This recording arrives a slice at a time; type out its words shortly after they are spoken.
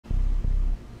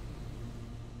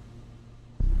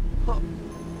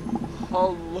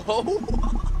Hello?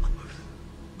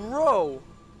 Bro.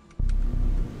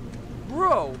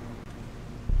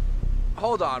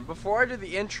 Hold on, before I do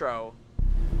the intro,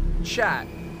 chat.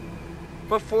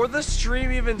 Before the stream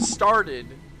even started,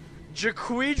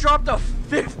 Jagger dropped a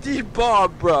 50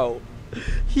 bomb, bro.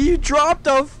 He dropped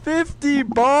a 50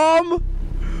 bomb?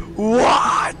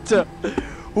 What?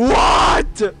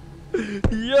 What?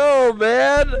 Yo,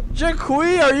 man. Jagger,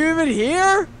 are you even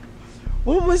here?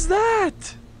 What was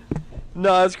that?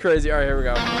 No, that's crazy. All right, here we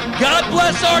go. God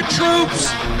bless our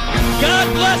troops. God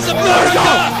bless America.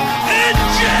 And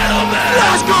gentlemen,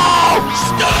 let's go.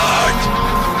 Start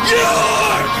your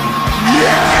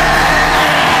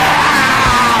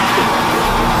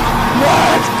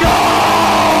Let's go!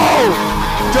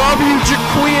 Jagger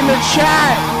in the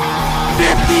chat.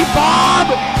 50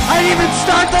 bomb. I didn't even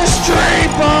start the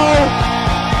stream, bro.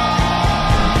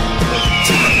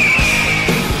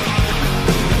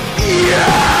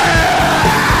 Yeah!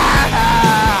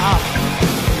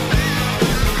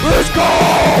 Let's go!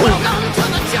 Welcome to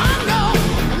the jungle.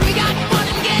 We got fun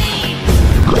and games.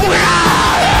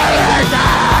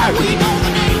 We know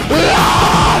the name.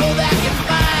 All that can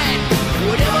find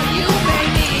whatever you may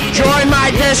need. Join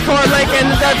my Discord link in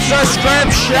the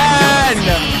description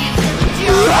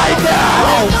right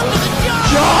now.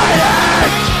 Join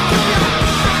it.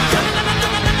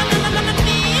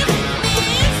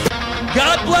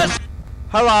 God bless.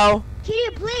 Hello. Can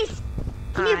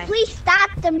you please stop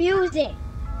the music?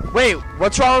 Wait,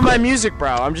 what's wrong with my music, bro?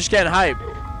 I'm just getting hype.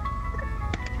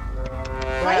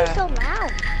 Why are you so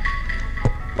loud?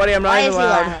 Buddy, I'm not even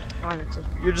loud. Honestly.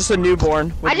 You're just a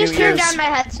newborn. I just turned down my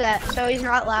headset, so he's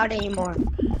not loud anymore.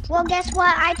 Well, guess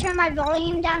what? I turned my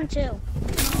volume down too.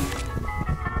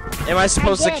 Am I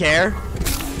supposed to care?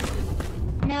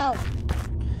 No.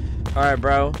 Alright,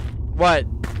 bro. What?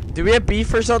 Do we have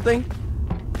beef or something?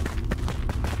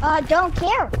 Don't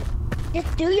care.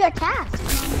 Just do your task.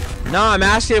 No, I'm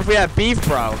asking if we have beef,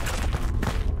 bro.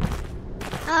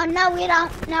 No, we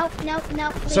don't.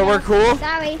 Nope. So we're cool?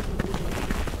 Sorry.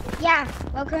 Yeah,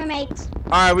 we're crewmates.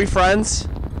 Alright, we friends?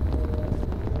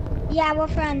 Yeah, we're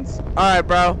friends. Alright,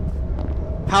 bro.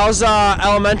 How's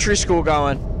elementary school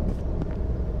going?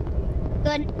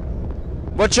 Good.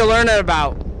 What you learning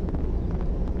about?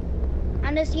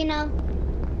 I'm just, learning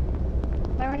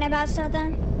about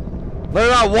something. Learn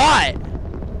about what?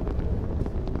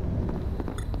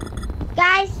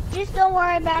 Guys, just don't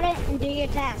worry about it and do your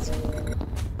task.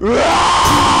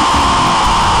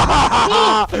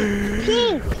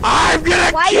 Pink! I'm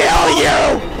gonna kill you!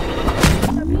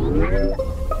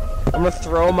 I'm gonna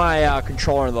throw my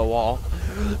controller into the wall.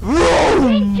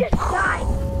 Pink just died.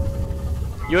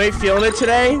 You ain't feeling it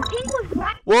today? Pink was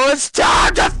right. Well, it's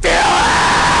time to feel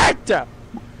it!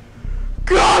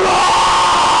 Come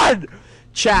on!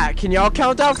 Chat, can y'all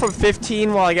count down from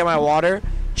 15 while I get my water?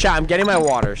 Chat, I'm getting my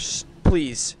water.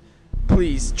 Please.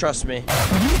 Please, trust me.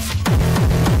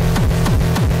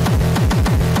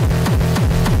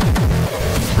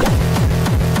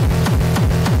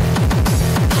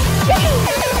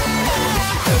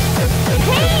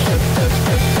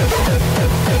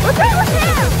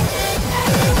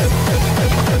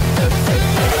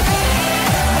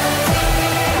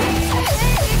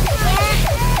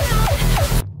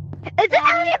 Is it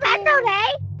only about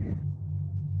today?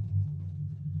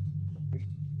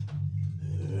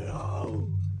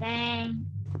 Dang.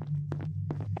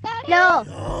 No. I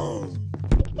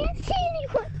can't see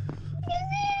anyone.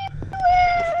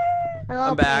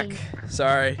 I'm back.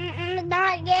 Sorry.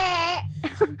 Not yet.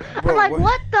 Bro, I'm like,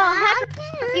 what the heck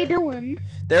are you doing?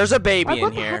 There's a baby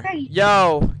in here.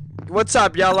 Yo, what's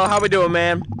up, Yellow? How we doing,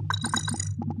 man?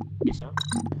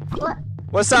 What?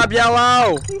 What's up,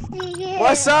 Yellow?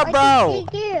 What's up, I bro?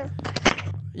 can see you.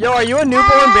 Yo, are you a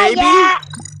newborn baby? Yeah.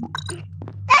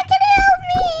 That can help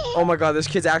me. Oh my god, this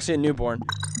kid's actually a newborn.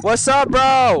 What's up,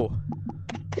 bro?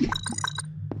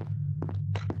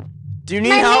 Do you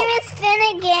need help? My name is Finn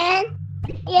again.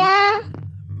 Yeah.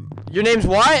 Your name's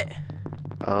what?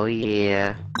 Oh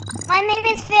yeah. My name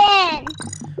is Finn.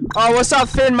 Oh, what's up,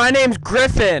 Finn? My name's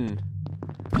Griffin.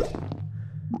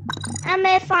 I'm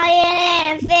F-I-N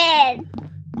and Finn.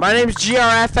 My name's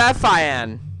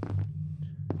GRFFIN.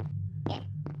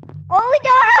 Well, we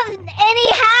don't have any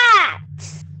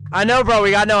hats. I know, bro.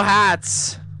 We got no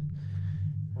hats.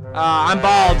 I'm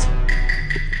bald.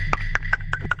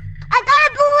 I got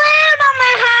a balloon on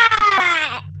my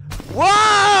hat.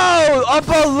 Whoa! A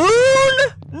balloon?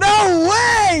 No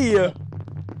way!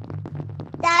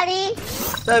 Daddy.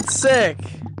 That's sick.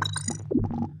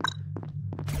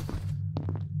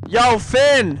 Yo,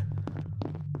 Finn.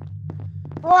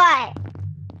 What?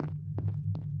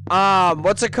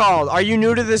 What's it called? Are you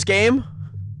new to this game?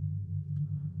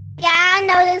 Yeah, I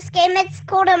know this game. It's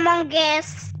called Among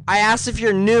Us. I asked if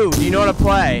you're new. Do you know how to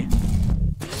play?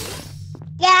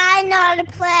 Yeah, I know how to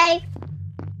play.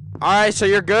 Alright, so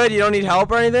you're good? You don't need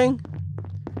help or anything?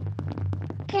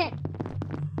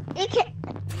 You can.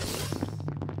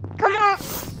 Come on.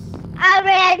 I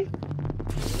read.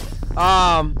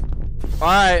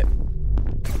 Alright.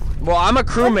 Well, I'm a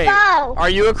crewmate. Let's go. Are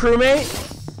you a crewmate?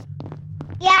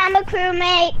 Yeah, I'm a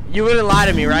crewmate. You wouldn't lie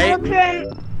to me, right? I'm a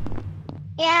crew.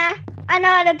 Yeah, I know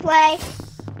how to play.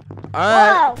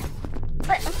 Alright. Whoa.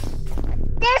 But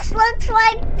this looks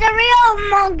like the real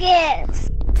Among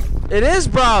Us. It is,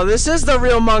 bro. This is the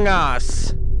real Among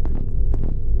Us.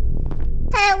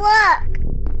 Hey, look.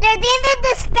 There's even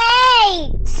the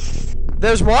space.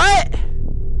 There's what?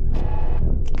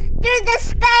 There's the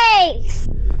space.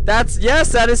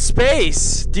 Yes, that is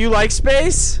space. Do you like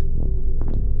space?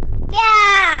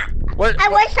 Yeah. What? I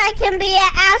wish I can be an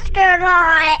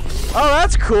astronaut. Oh,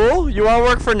 that's cool. You want to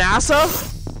work for NASA?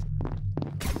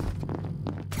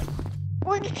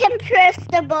 We can press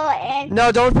the button.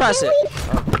 No, don't press it.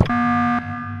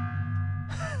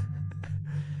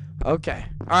 Okay.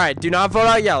 Alright, do not vote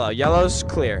out yellow. Yellow's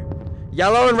clear.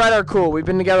 Yellow and red are cool. We've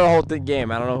been together the whole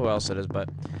game. I don't know who else it is, but...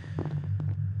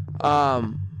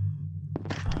 Alright,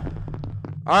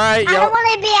 I Yellow. don't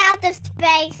want to be out of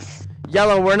space.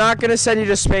 Yellow, we're not gonna send you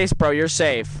to space, bro. You're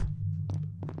safe.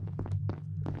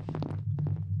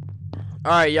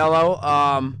 Alright, Yellow.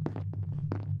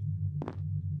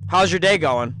 How's your day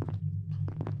going?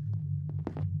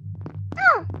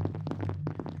 Oh.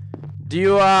 Do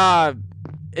you,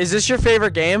 is this your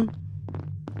favorite game?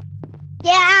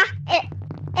 Yeah, it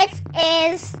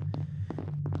is.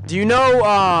 Do you know,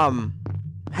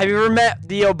 have you ever met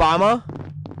the Obama?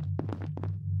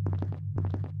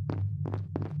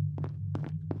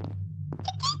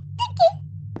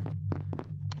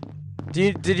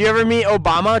 Did you ever meet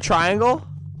Obama Triangle?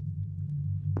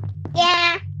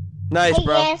 Yeah. Nice,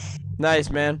 bro. Yes. Nice,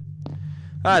 man.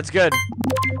 Ah, that's good.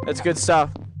 That's good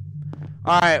stuff.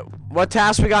 Alright, what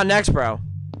task we got next, bro?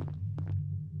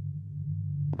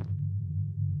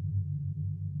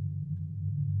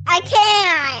 I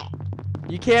can't.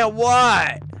 You can't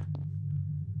what?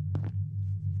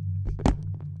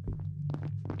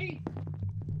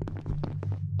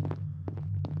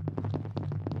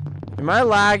 Am I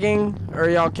lagging or are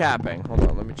y'all capping? Hold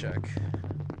on, let me check.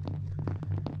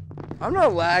 I'm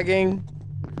not lagging.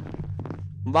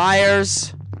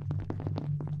 Liars.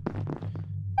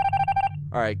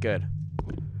 Alright, good.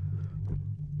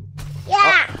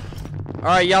 Yeah.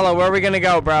 Alright, Yellow, where are we gonna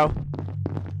go, bro?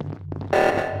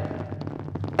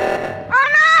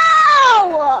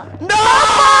 Oh no!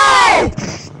 No!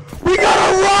 We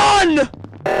gotta run!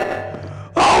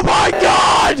 Oh my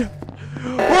god!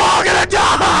 We're all gonna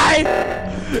die!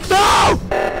 No!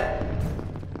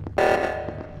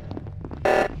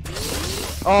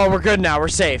 Oh, we're good now. We're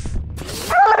safe.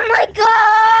 Oh my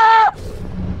god!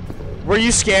 Were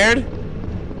you scared?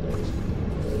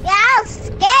 Yeah, I'm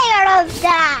scared of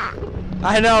that.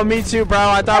 I know, me too, bro.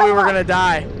 I thought we were gonna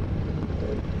die.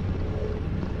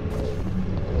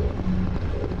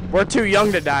 We're too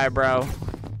young to die, bro.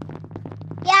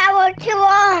 Yeah, we're too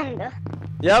old.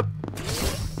 Yep.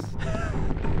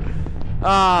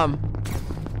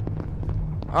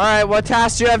 Alright, what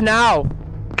tasks do you have now?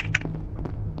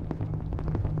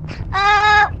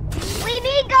 We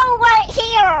need to go right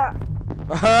here.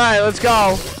 Alright, let's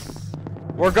go.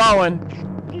 We're going.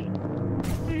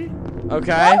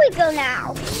 Okay. Where we go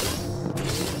now?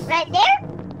 Right there?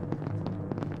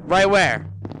 Right where?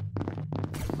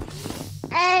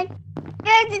 And hey,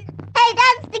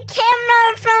 that's the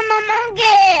camera from Among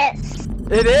Us.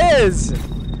 It is!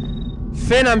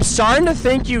 Finn, I'm starting to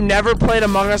think you never played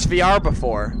Among Us VR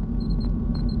before.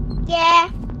 Yeah.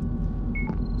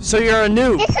 So you're a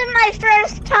noob. This is my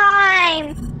first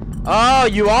time. Oh,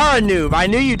 you are a noob. I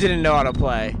knew you didn't know how to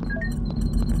play.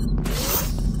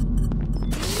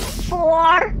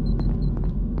 4.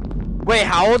 Wait,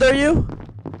 how old are you?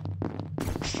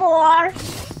 4.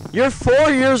 You're 4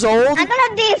 years old? I'm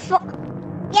gonna be 4.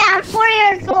 Yeah, I'm 4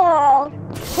 years old.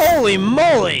 Holy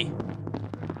moly!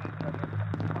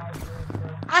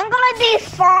 I'm gonna be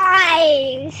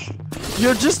 5.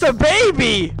 You're just a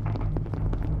baby!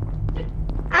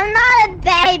 I'm not a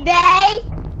baby.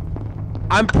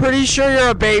 I'm pretty sure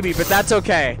you're a baby, but that's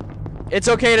okay. It's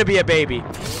okay to be a baby.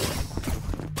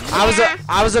 Yeah.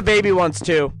 I was a baby once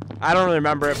too. I don't really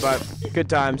remember it, but good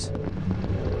times.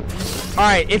 All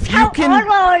right, if you can. How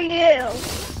old are you?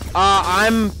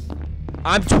 I'm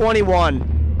 21.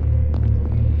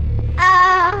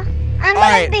 I'm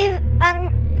Alright. gonna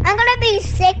I'm gonna be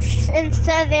 6 and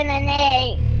 7 and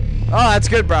 8. Oh, that's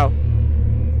good, bro.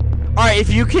 Alright, if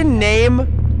you can name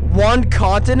one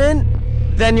continent,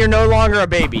 then you're no longer a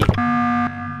baby. Hey,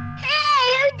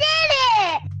 who did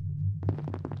it?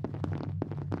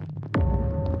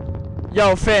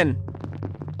 Yo, Finn.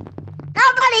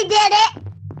 Nobody did it.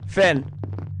 Finn.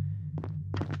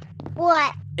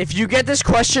 What? If you get this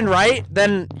question right,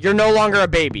 then you're no longer a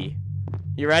baby.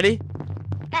 You ready?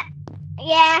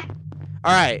 Yeah.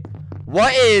 Alright.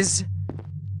 What is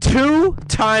 2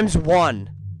 times 1?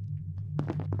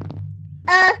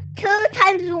 2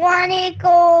 times 1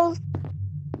 equals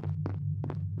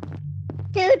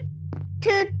 2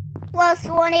 plus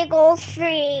 1 equals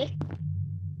 3.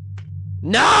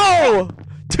 No!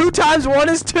 2 times 1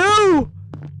 is 2!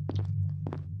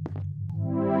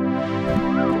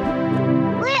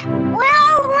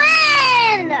 We'll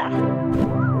win!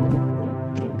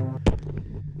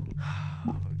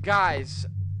 Guys,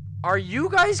 are you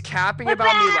guys capping We're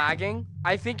about me back. lagging?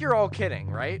 I think you're all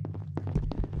kidding, right?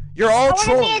 You're all I want to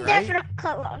trolling, be a right? different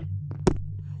color.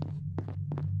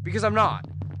 Because I'm not.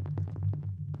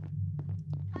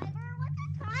 Tiger? What's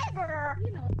a tiger?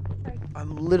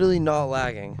 I'm literally not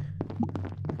lagging.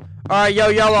 Alright, yo,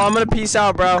 Yellow, I'm gonna peace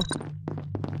out, bro.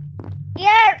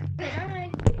 Yeah.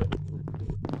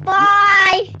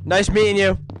 Bye. Nice meeting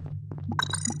you.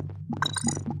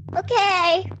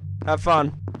 Okay. Have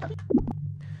fun.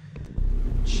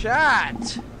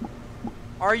 Chat.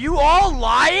 Are you all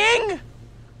lying?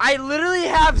 I literally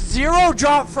have 0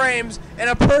 drop frames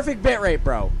and a perfect bitrate,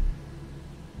 bro.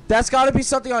 That's gotta be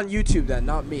something on YouTube then,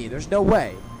 not me. There's no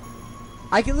way.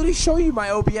 I can literally show you my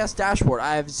OBS dashboard.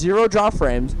 I have 0 drop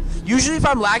frames. Usually if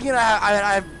I'm lagging,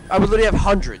 I would literally have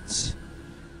hundreds.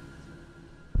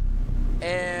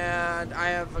 And I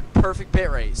have a perfect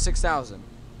bitrate, 6,000.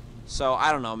 So,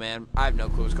 I don't know, man. I have no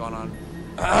clue what's going on.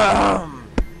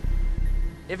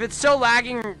 If it's still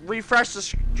lagging, refresh the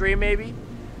stream, maybe.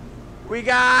 We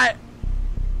got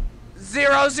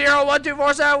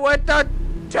 001247 with the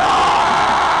 2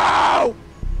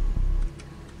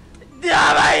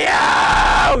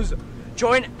 W's.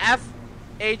 Join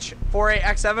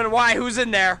FH48X7. Why? Who's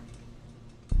in there?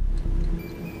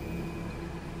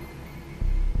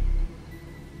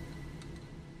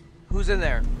 Who's in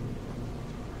there?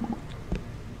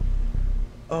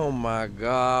 Oh my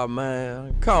god,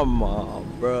 man. Come on,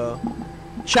 bro.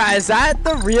 Chat, is that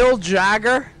the real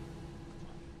Jagger?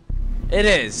 It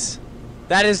is.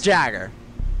 That is Jagger.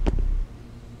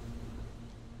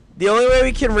 The only way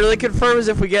we can really confirm is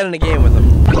if we get in a game with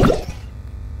him.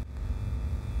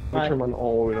 Turn mine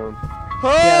all the way down.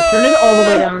 Oh! Yeah, turn it all the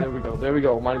way down. There we go. There we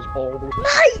go. Mine is all the way down.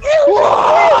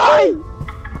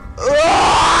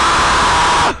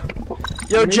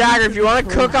 Yo, Jagger, if you want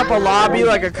to cook up a lobby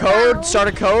like a code, start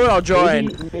a code, I'll join.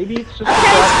 Maybe it's just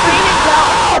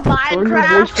Turn your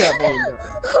voice chat volume down.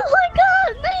 Oh my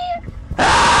god, man!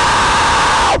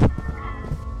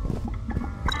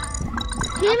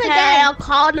 Okay, I'll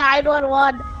call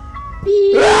 911.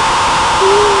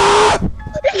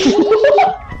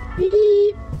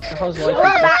 How's life?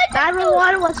 Hello,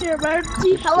 911, what's your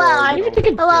emergency? Hello,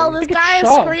 hello, this guy is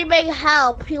shot. screaming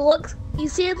help. He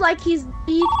seems like he's in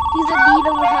need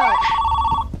of help.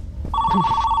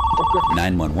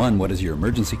 911, what is your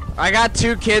emergency? I got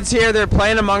 2 kids here. They're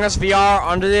playing Among Us VR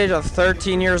under the age of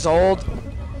 13 years old.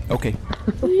 Okay.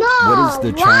 No, What is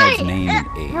the child's name and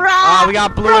age? We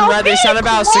got blue and red. They sound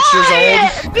about 6 years old.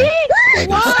 Are they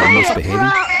still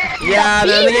misbehaving? Yeah,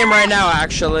 they're in the game right now,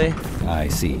 actually. I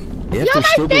see. If they're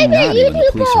still being naughty when the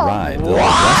police arrive, they'll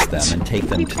arrest them and take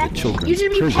them to the You children's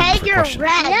should be prison paying for your questioning.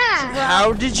 rent. Yeah.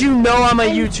 How did you know I'm a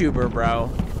YouTuber, bro?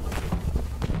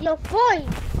 Your point.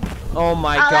 Oh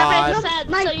my That god. makes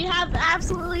sense. So you have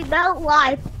absolutely no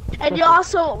life, and you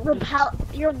also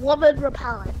you're woman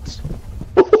repellent.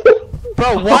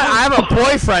 Bro, what? I have a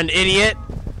boyfriend, idiot.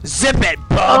 Zip it,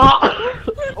 bub.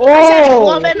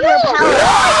 Woman repellent.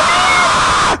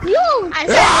 I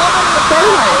said woman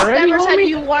repellent. I never said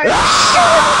you weren't.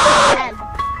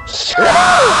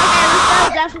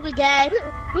 I'm definitely gay. Man,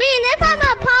 if I'm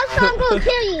a imposter, I'm gonna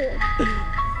kill you.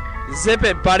 Zip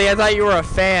it, buddy. I thought you were a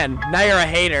fan. Now you're a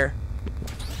hater.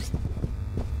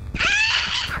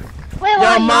 Wait,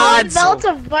 Yo, mods. Belts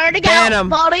of voting Ban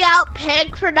 'em. out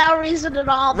pig for no reason at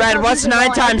all. Red, because what's he's 9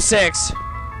 annoying. times 6?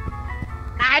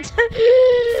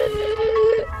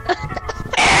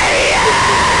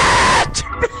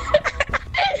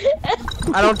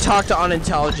 I don't talk to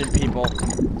unintelligent people.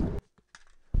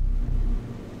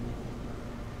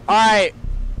 Alright.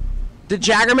 Did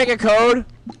Jagger make a code?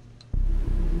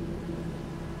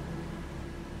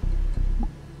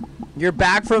 You're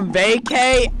back from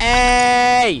vacay?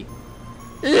 Hey!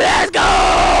 Let's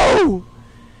go!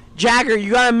 Jagger,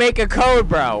 you gotta make a code,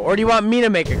 bro. Or do you want me to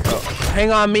make a code?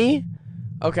 Hang on me?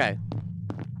 Okay.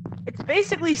 It's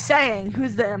basically saying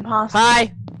who's the imposter.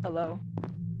 Hi. Hello.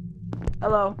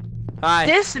 Hello. Hi.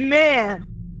 This man.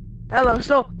 Hello.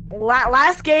 So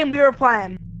last game we were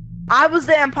playing, I was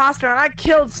the imposter and I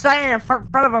killed Cyan in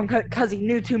front of him because he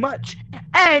knew too much.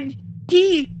 And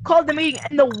he called the meeting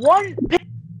and the one.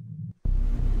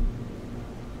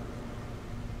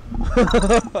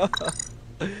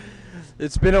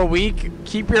 It's been a week.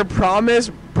 Keep your promise.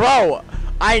 Bro,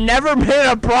 I never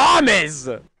made a promise.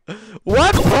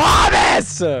 What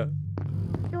promise?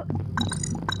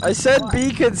 I said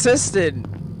be consistent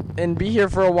and be here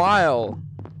for a while.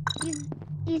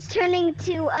 He's turning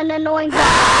to an annoying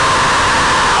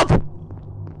Help!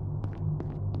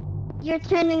 You're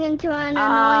turning into an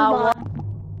annoying bot.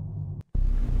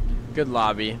 Good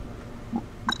lobby.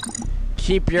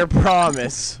 Keep your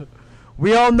promise.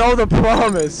 We all know the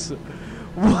promise.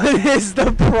 What is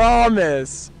the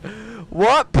promise?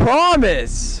 What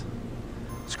promise?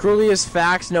 Scrolliest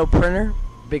facts, no printer.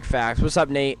 Big facts. What's up,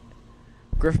 Nate?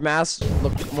 Griffmass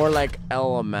looked more like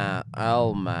Elmas.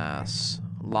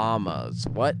 Llamas.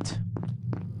 What?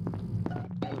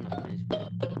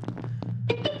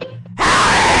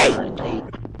 Hey!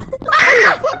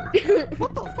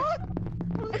 What the fuck?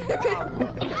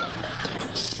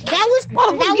 That was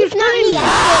not me. That was not me.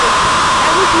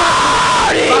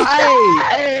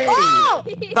 Hey!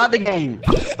 Start the game.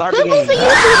 Start the Poople's game. a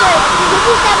YouTuber.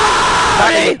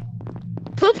 Start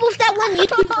Poople's that one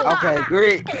YouTuber. Okay,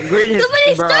 great. Great.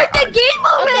 Somebody Bro, start the game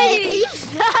already.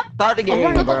 Start the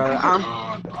game, bro.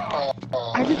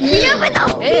 We have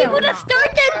enough people to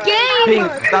start the game.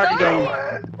 Pink, start the game.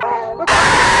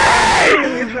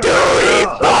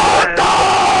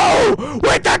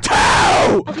 With the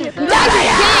two!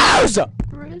 Daniels!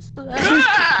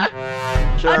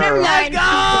 Sure. Let's go!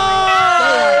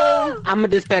 I'm a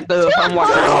detective. I'm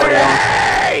watching all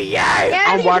y'all.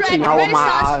 I'm watching y'all with my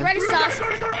eyes.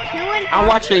 I'm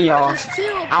watching y'all.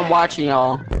 I'm watching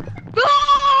y'all.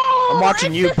 I'm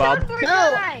watching you, bub.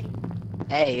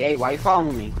 Hey, why you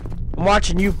following me? I'm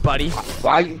watching you, buddy.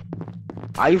 Why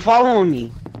you following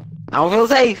me? I don't feel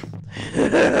safe.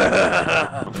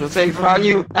 I feel safe around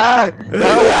you. No.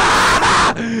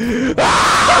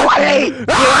 Get away! You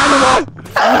animal!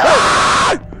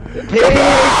 Pig!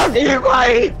 You're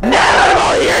quiet! No!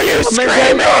 I'll hear you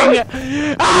screaming!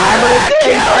 I'm gonna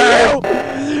kill you!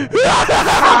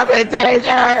 I'm a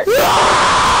taser!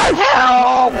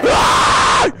 Help!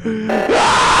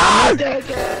 I'm a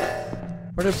taser!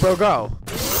 Where did bro go?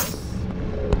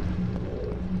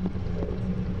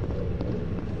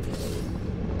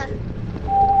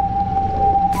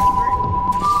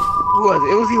 Who was it?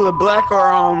 It was either black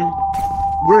or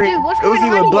green. Dude, what's It was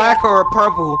going either on black or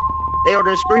purple. They were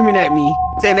just screaming at me,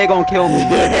 saying they gonna kill me.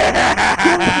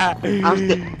 I'm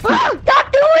scared.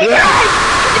 Stop doing it!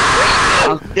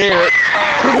 I'm scared.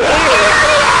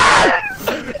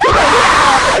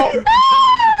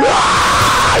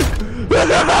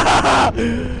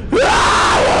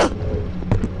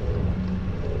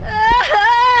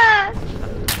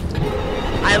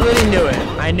 I literally knew it.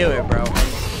 I knew it, bro.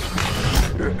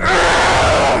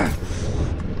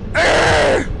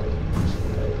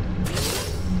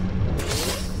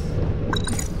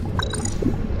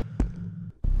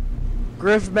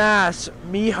 Griffmass,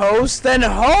 me host, then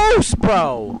host,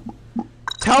 bro.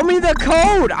 Tell me the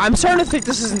code. I'm starting to think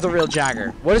this isn't the real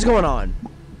Jagger. What is going on?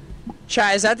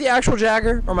 Chat, is that the actual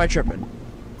Jagger, or am I tripping?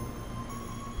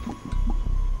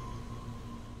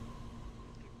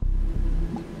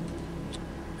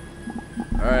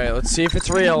 Alright, let's see if it's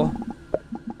real.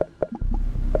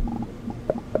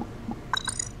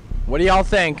 What do y'all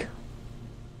think?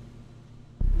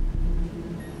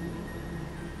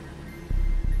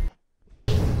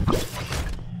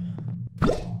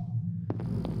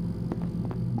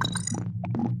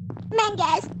 Man,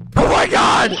 guys. Oh my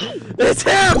god! It's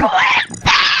him!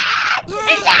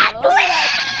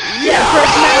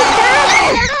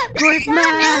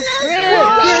 Griffmass!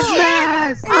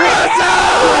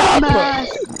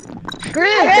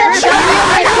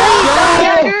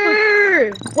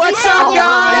 What's up,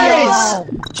 guys?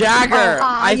 Jagger,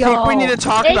 I think we need to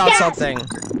talk about something.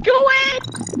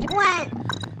 What?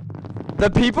 The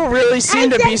people really seem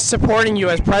to be supporting you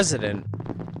as president.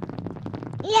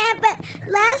 Yeah, but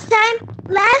last time,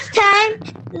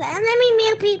 let me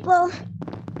mute people.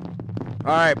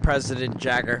 Alright, President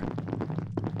Jagger.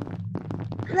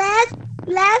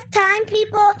 Last time,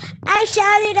 people, I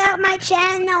shouted out my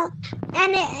channel,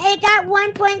 and it got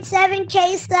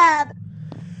 1.7k sub.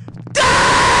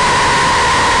 Damn!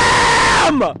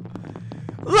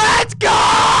 Let's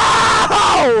go!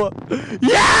 go!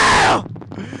 Yeah!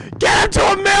 Get him to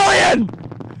 1 million!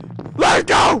 Let's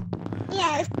go!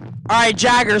 Yes. Alright,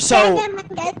 Jagger, so...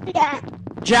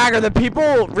 Jagger, the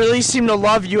people really seem to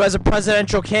love you as a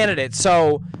presidential candidate,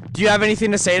 so... Do you have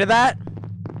anything to say to that?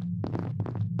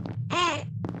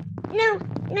 No.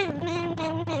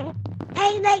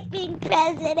 I like being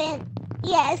president.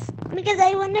 Yes, because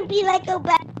I want to be like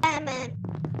Obama.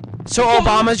 So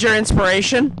Obama's your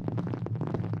inspiration?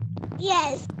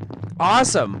 Yes.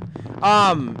 Awesome.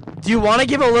 Do you want to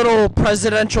give a little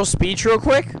presidential speech real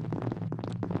quick?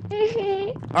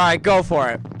 Alright, go for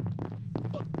it.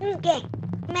 Okay.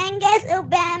 Mangas,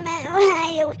 Obama,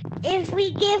 Ohio. If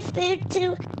we give food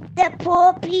to the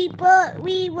poor people,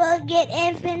 we will get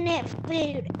infinite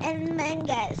food and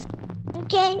mangas.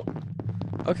 Okay?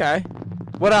 Okay.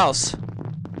 What else?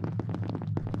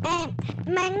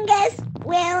 Mangas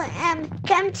will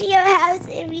come to your house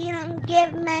if you don't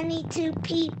give money to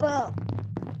people.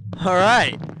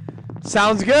 Alright.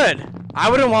 Sounds good. I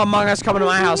wouldn't want Among Us coming to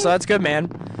my house, so that's good, man.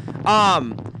 I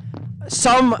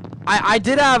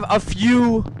did have a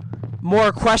few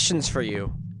more questions for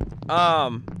you.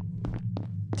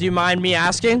 Do you mind me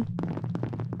asking?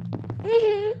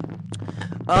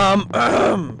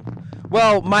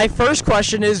 Well, my first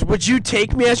question is, would you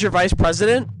take me as your vice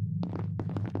president?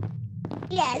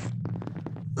 Yes.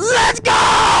 Let's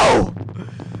go!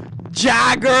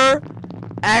 Jagger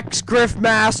X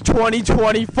Griffmass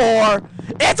 2024.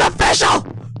 It's official!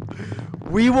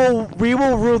 We will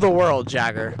rule the world,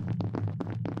 Jagger.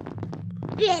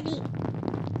 Ready.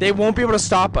 They won't be able to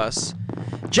stop us.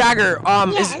 Jagger,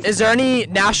 yes. is there any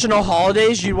national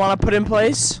holidays you'd want to put in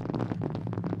place?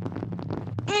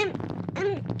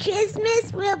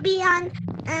 Christmas will be on,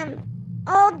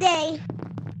 all day.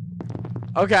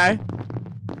 Okay.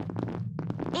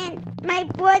 And my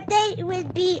birthday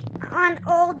would be on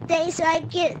all day, so I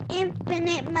get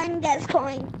infinite mangas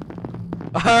coin.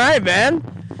 Alright, man.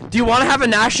 Do you want to have a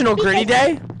national gritty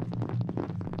day?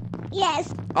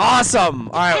 Yes. Awesome.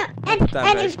 Alright. And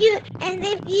if you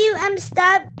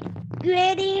stop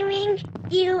grittying,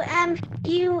 you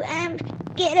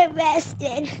get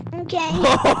arrested. Okay?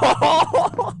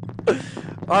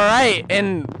 Alright,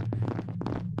 and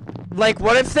like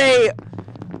what if they're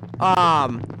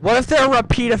a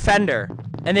repeat offender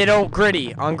and they don't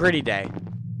gritty on gritty day?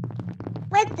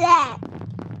 What's that?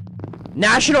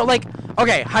 National, like,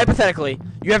 okay, hypothetically,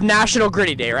 you have National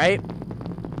Gritty Day, right?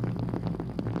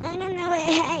 I don't know what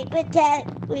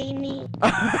hypothetically means.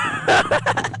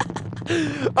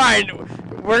 Alright,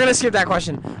 we're gonna skip that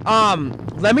question.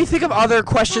 Let me think of other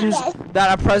questions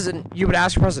that a president, you would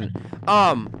ask a president.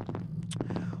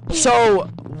 So,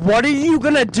 what are you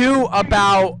gonna do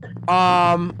about,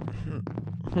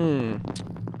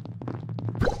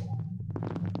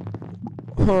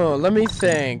 let me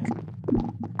think.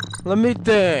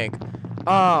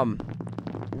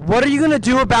 What are you gonna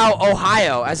do about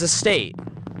Ohio as a state?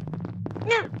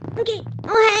 No, okay,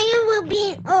 Ohio will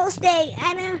be all state.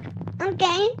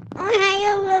 Okay?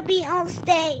 Ohio will be all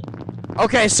state.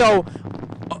 Okay, so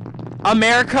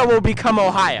America will become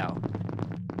Ohio.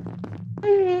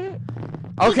 Okay.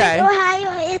 Because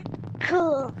Ohio is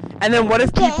cool. And then what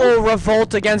if people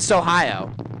revolt against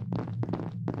Ohio?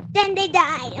 Then they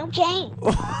die, okay?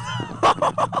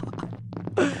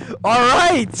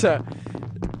 Alright!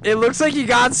 It looks like you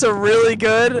got some really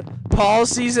good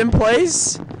policies in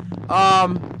place.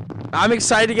 I'm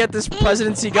excited to get this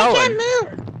presidency going. I can't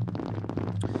move.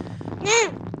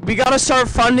 No. We gotta start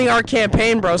funding our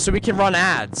campaign, bro, so we can run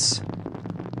ads.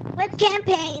 What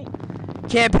campaign?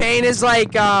 Campaign is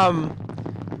like a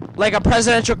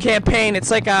presidential campaign.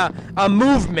 It's like a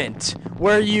movement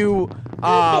where you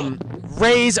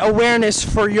raise awareness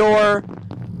for your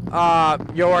how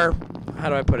do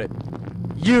I put it?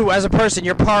 You as a person,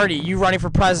 your party, you running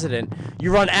for president.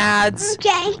 You run ads.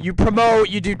 Okay. You promote,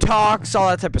 you do talks, all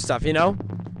that type of stuff, you know?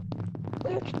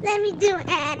 Let me do an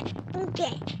ad.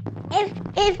 Okay.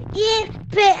 If you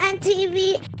put on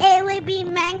TV, it will be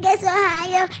Mangas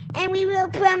Ohio, and we will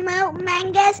promote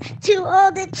mangas to all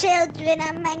the children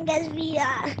on Mangas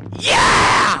VR.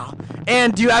 Yeah!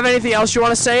 And do you have anything else you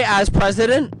want to say as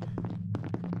president?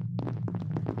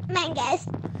 Mangas.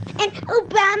 And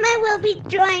Obama will be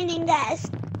joining us.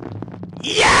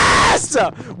 Yes!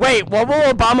 Wait, what will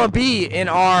Obama be in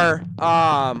our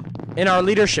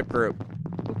leadership group?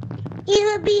 He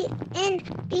will be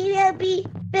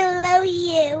below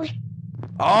you.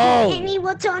 Oh. And he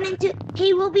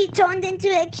will be turned into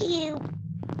a cube.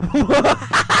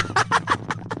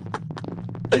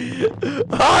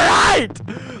 Alright!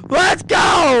 Let's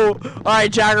go!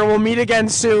 Alright, Jagger, we'll meet again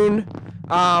soon.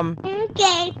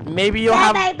 Okay. Maybe you'll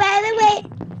By the way,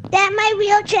 That's my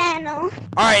real channel.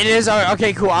 All right, it is.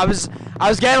 Okay, cool. I was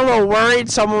getting a little worried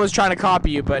someone was trying to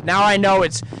copy you, but now I know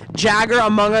it's Jagger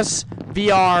Among Us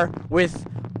VR with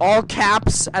all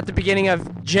caps at the beginning of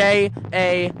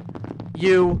JAUVR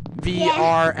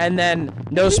and then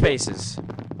no spaces.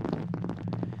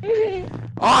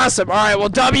 Awesome. All right. Well,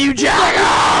 W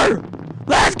Jagger.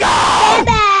 Let's go.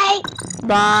 Bye-bye.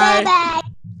 Bye. Bye-bye.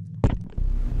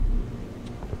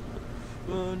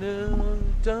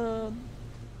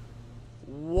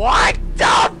 What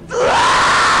the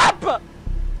flip?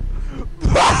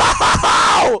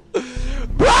 Bro!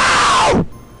 Bro!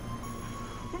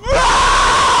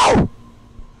 Bro!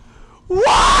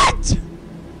 What?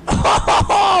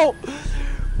 Oh!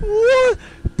 What?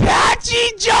 Patchy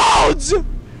Jones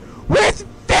with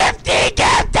 50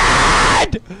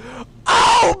 gifted!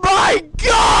 Oh my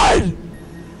god!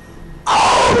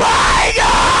 Oh my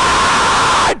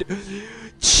god!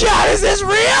 Chat, is this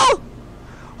real?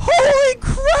 Holy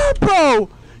crap, bro!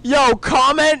 Yo,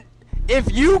 comment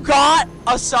if you got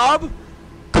a sub.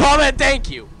 Comment thank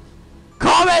you.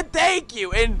 Comment thank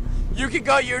you. And you can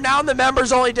go, you're now in the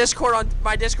members only Discord on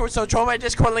my Discord, so join my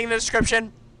Discord link in the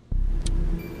description.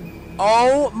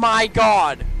 Oh my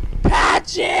god.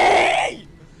 Patchy!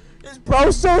 Is bro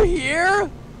still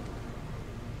here?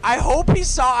 I hope he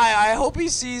saw I hope he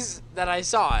sees that I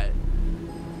saw it.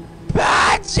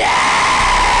 Patchy!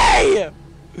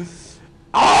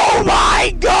 Oh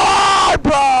my god,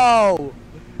 bro!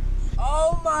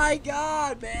 Oh my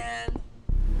god, man!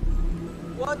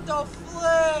 What the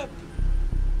flip?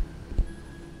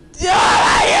 Did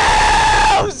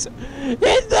I use in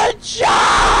the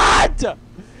chat?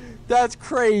 That's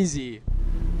crazy.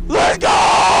 Let's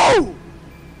go!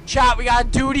 Chat, we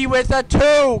got duty with a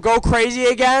 2. Go crazy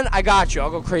again? I got you. I'll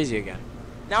go crazy again.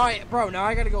 Now I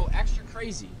gotta go extra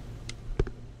crazy.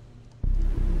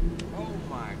 Oh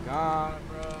my god,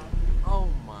 bro. Oh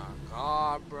my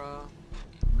god, bro.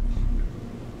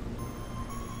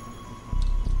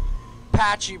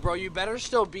 Patchy, bro, you better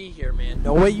still be here, man.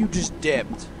 No way you just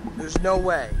dipped. There's no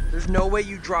way. There's no way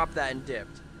you dropped that and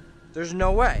dipped. There's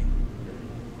no way.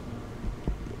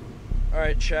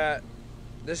 Alright, chat.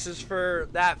 This is for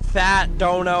that fat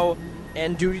dono.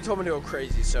 And dude, you told me to go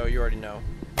crazy, so you already know.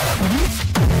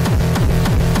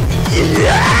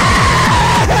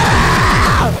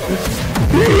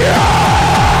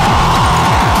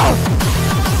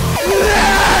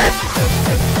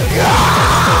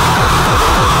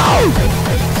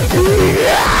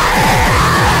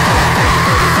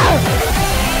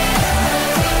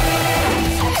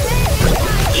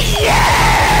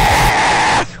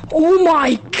 Oh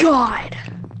my god!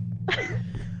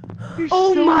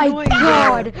 Oh so my annoying.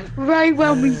 god! Right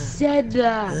when we said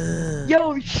that.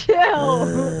 Yo, chill.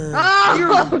 Oh,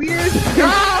 You're weird.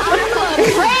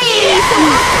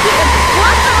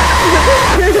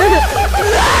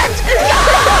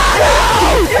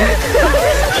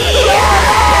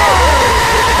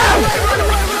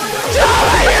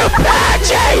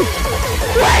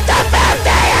 With the 50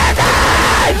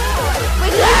 again!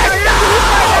 Let's go!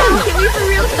 Can we for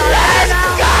real start Let's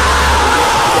go!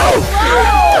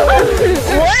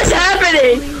 What's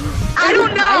happening? I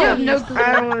don't know. I have no clue. I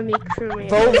don't want to be crewmate.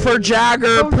 Vote for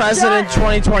Jagger, President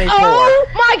 2024. Oh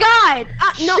my god!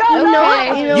 No, no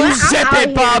way. You zip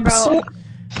it, Bubs!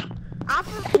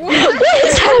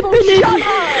 What's happening?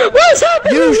 What's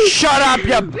happening? You shut up,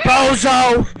 you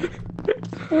bozo!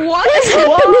 What's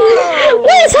happening?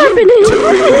 What's happening? Dude,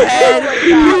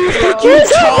 what you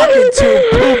talking to,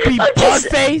 poopy butt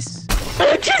face?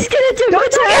 I'm just gonna do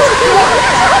what's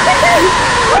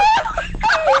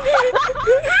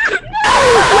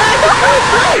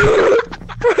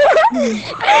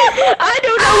I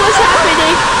don't know what's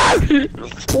happening.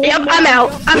 Yep, I'm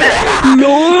out. I'm out.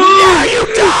 No, you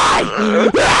die!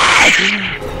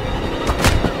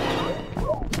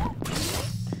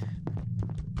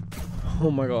 Oh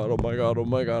my god, oh my god, oh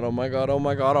my god, oh my god, oh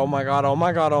my god, oh my god, oh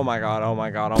my god, oh my god, oh my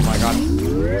god, oh my god.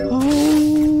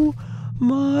 Oh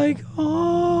my god.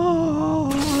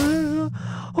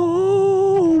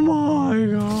 Oh my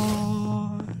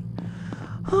god.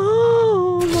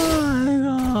 Oh my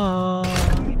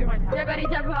god. Dead body,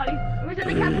 dead body. It was in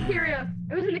the cafeteria.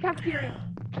 It was in the cafeteria.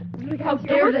 How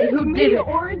dare they? Who did it?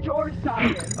 Orange or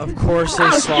cider? Of course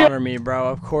they slaughter me, bro.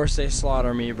 Of course they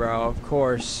slaughter me, bro. Of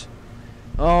course.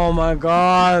 Oh my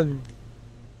god.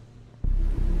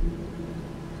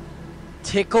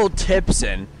 Tickle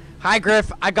Tipson. Hi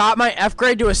Griff, I got my F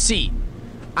grade to a C.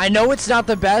 I know it's not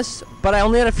the best, but I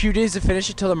only had a few days to finish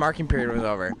it till the marking period was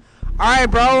over.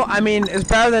 Alright bro, I mean, it's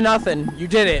better than nothing. You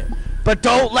did it. But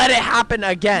don't let it happen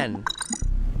again.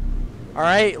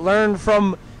 Alright, learn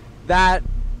from that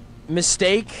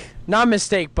not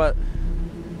mistake, but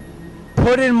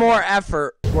put in more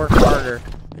effort, work harder,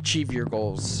 achieve your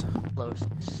goals. Close.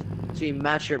 So you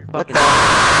match your fucking. Oh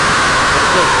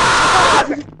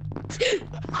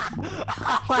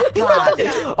my god!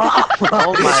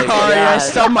 Oh my Sorry, god! I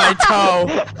stubbed my toe.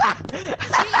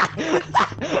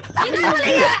 You know what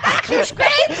I got extra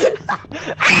scrapes?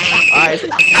 Alright. Chill.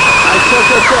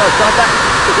 Stop that.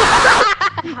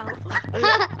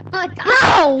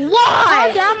 Oh, why?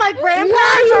 Calm down, my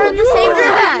grandparents are in the same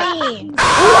group as me.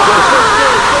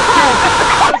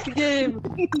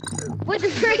 What's a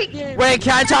great game? Wait,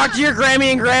 can I talk to your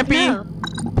Grammy and Grampy? No.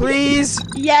 Please?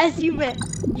 Yes, you may.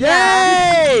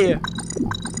 Yay!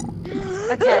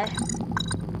 Okay.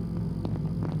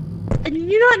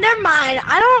 You know what? Never mind.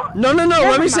 I don't. No. Never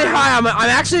Let me say mind. hi. I'm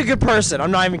actually a good person.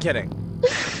 I'm not even kidding.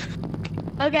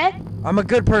 Okay. I'm a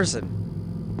good person.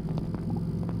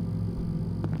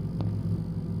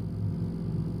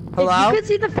 Hello? If you could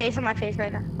see the face on my face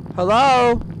right now.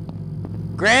 Hello?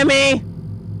 Grammy?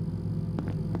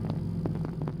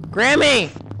 Grammy?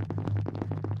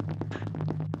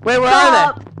 Wait, where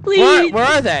are Stop, they? please. Where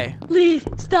are they? Please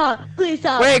stop. Please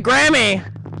stop. Wait, Grammy!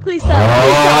 Please stop.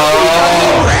 Please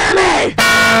stop. Grammy!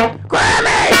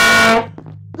 Grammy!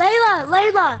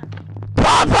 Layla.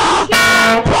 Papa!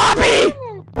 Poppy!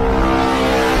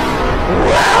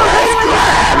 Where is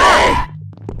Grammy?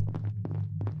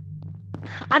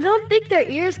 I don't think their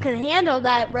ears can handle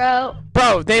that, bro.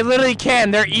 Bro, they literally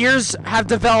can. Their ears have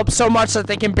developed so much that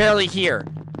they can barely hear.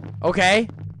 Okay?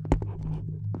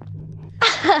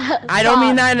 I don't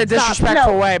mean that in a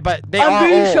disrespectful way, but they are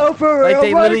old. so for Like,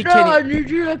 they literally now. I can't. need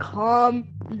you to calm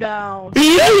down.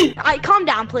 Alright, calm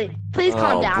down, please. Please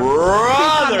calm down.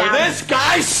 Brother, Please calm down. this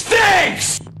guy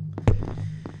stinks!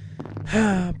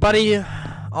 Buddy,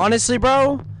 honestly,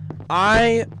 bro,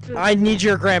 I need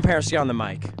your grandparents to get on the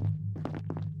mic.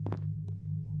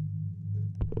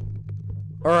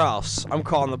 Or else, I'm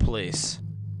calling the police.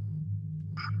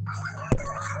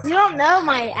 You don't know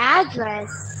my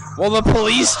address. Well, the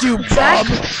police do, bub.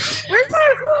 Where's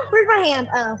my hand?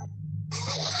 Oh.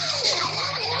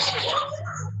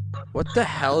 What the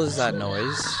hell is that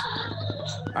noise?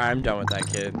 Alright, I'm done with that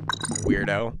kid.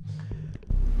 Weirdo.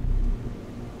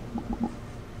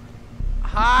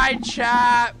 Hi,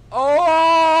 chat.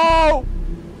 Oh!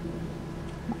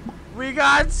 We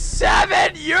got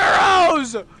 7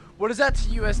 euros! What is that to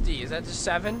USD? Is that just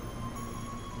 7?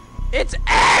 It's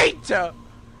 8!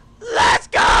 Let's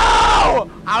go! I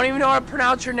don't even know how to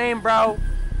pronounce your name, bro.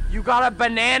 You got a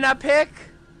banana pick?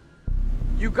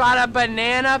 You got a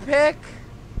banana pick?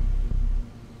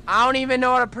 I don't even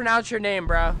know how to pronounce your name,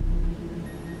 bro.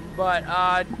 But,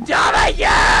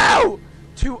 W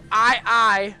to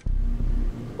I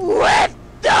with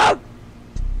the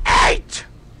 8!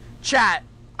 Chat,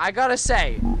 I gotta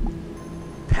say,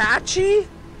 Patchy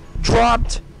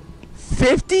dropped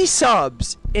 50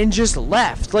 subs and just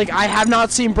left. Like, I have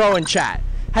not seen bro in chat.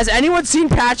 Has anyone seen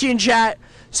Patchy in chat?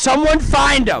 Someone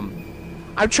find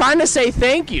him. I'm trying to say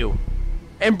thank you.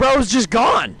 And bro's just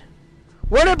gone.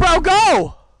 Where did bro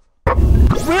go?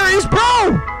 Where is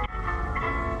bro?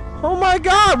 Oh my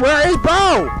god, where is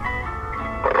bro?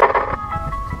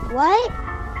 What?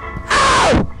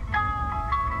 Ow!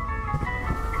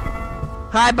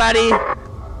 Hi, buddy.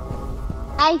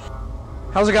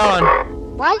 How's it going?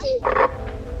 Why'd you...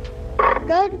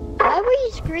 Good. Why were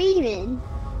you screaming?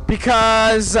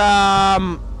 Because,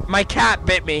 my cat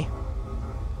bit me.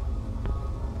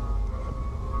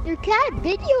 Your cat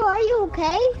bit you? Are you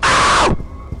okay? Ow!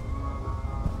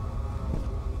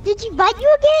 Did he bite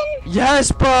you again?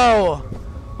 Yes, bro.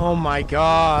 Oh my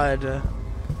god.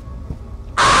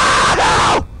 Ah,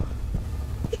 no!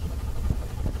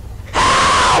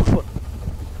 Help!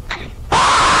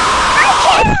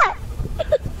 Ah! Help!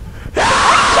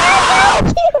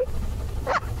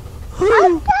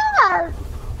 Stop!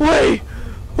 Wait,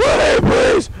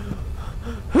 please.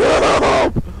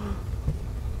 Help!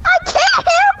 I can't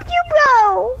help you,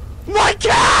 bro! My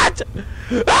cat!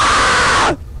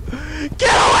 Ah!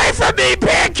 Get away from me,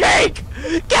 Pancake!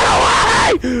 Get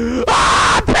away!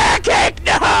 Ah, Pancake,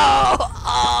 no!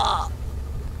 Ah.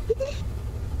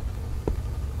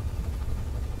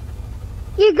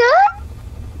 You good?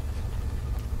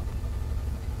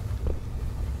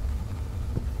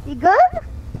 You good?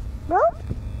 Bro?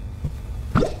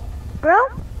 Bro?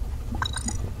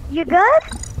 You good?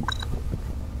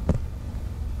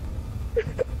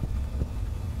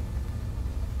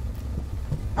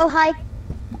 Oh, hi.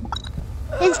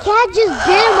 His cat just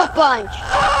bit him a bunch.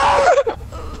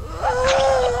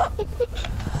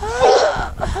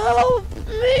 Help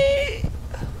me!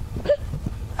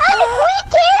 We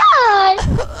can't!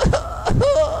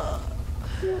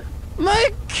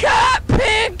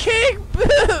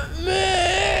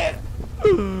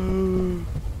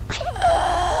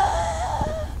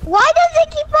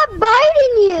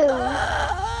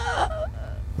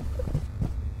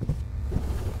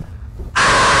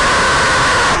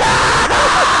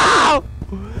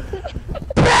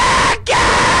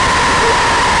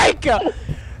 Pancake!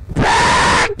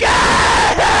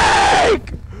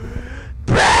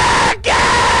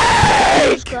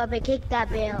 Pancake! Go up and kick that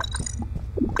bell.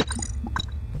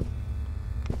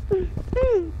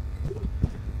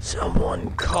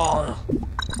 Someone call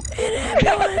an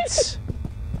ambulance.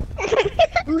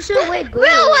 Who should we go? Bro,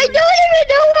 I don't even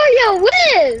know where you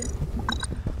live.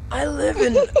 I live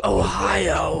in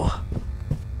Ohio.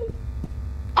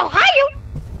 Ohio?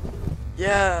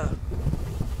 Yeah.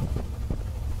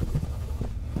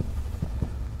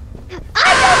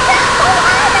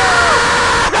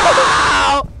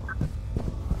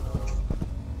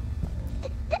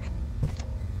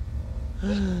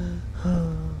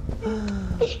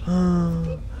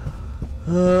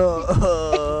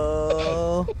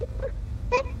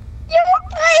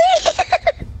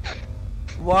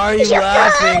 Why are you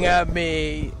laughing at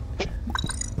me?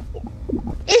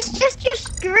 It's just your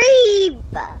scream.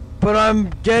 But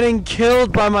I'm getting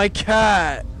killed by my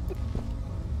cat.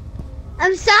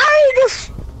 I'm sorry.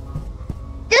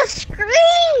 Just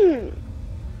scream.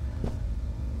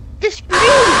 Just scream.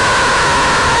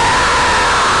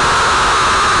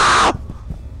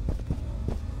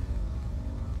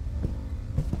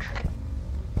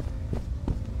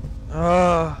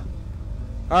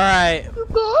 Alright. You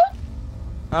good?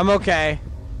 I'm okay.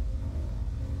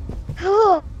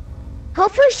 Oh,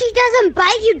 hopefully she doesn't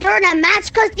bite you during a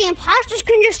match because the imposters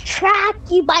can just track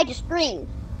you by the screen.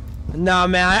 No,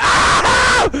 man.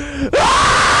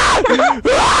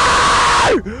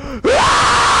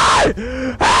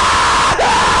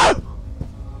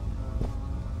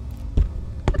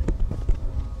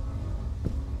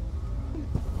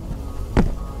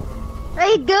 Are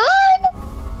you good?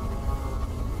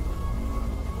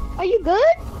 Are you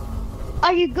good?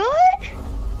 Are you good?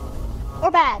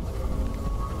 Or bad?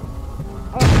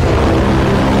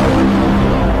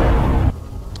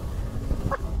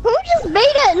 Who just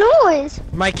made that noise?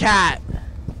 My cat.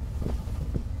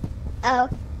 Oh.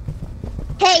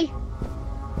 Hey,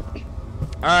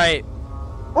 Alright.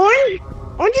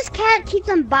 Orange's cat keeps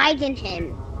on biting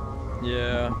him.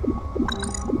 Yeah.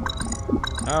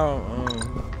 Oh.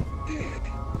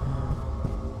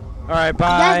 Alright,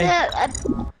 bye.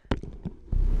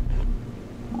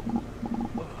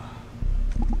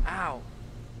 Ow.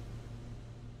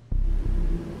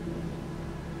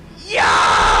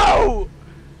 Yo!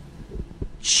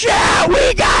 Chat,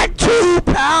 we got 2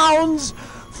 pounds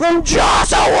from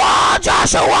Joshua!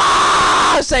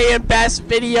 Joshua! Saying best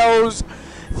videos.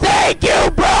 Thank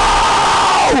you,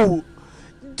 bro!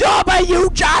 W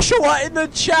Joshua in the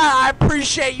chat. I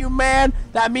appreciate you, man.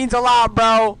 That means a lot,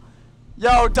 bro.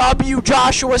 Yo, W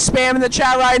Joshua spam in the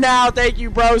chat right now. Thank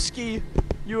you, broski.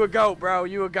 You a goat, bro.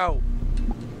 You a goat.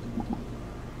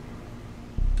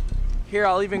 Here,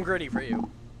 I'll even gritty for you.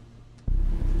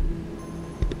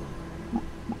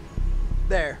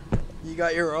 There. You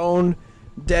got your own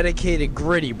dedicated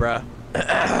gritty, bruh.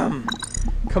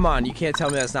 Come on, you can't tell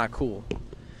me that's not cool.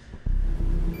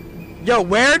 Yo,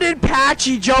 where did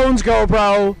Patchy Jones go,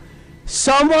 bro?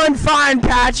 Someone find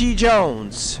Patchy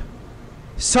Jones.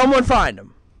 Someone find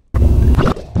him.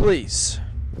 Please.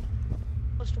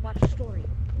 Supposed to watch a story.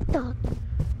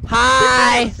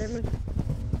 Hi!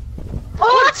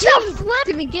 What the flip?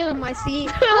 Let me get in my seat.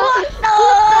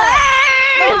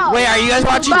 Wait, are you guys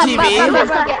watching TV?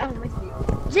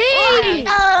 Gee!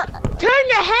 Turn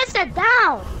your headset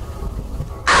down!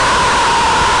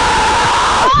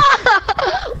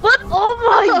 What? Oh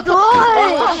my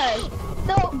god!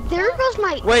 No, there goes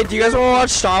my... Wait, do you guys want to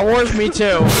watch Star Wars? Me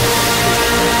too.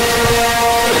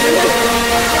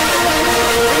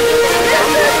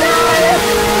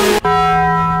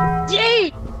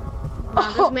 Gee!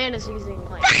 This man is using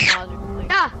like logic.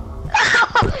 Ah!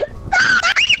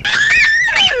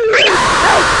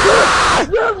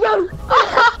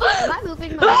 Am I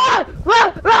moving my...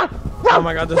 Oh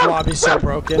my god, this lobby's so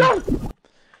broken.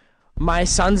 My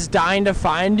son's dying to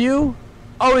find you?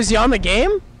 Oh, is he on the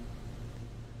game?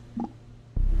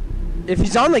 If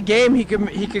he's on the game, he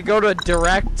could go to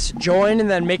direct join and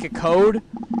then make a code.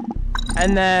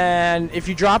 And then if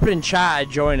you drop it in chat, I'd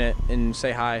join it and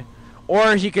say hi.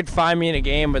 Or he could find me in a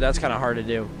game, but that's kind of hard to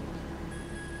do.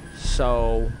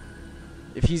 So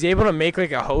if he's able to make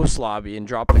like a host lobby and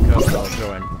drop the code, I'll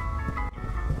join.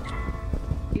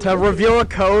 To reveal a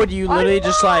code, you literally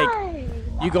just like,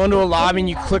 you go into a lobby and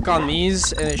you click on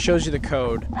these and it shows you the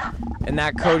code. And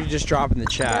that code you just drop in the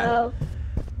chat.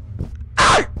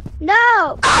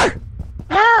 No! No!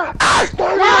 No!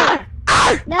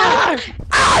 No!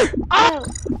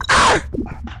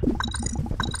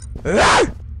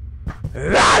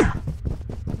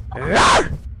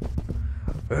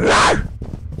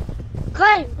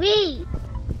 Clay, we!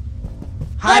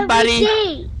 Hi, every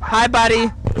day. Hi,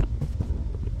 buddy.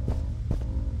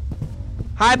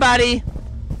 Hi, buddy.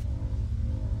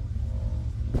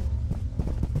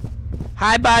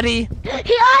 Hi, buddy. He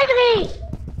eyed me.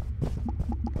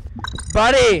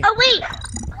 Buddy. Oh wait.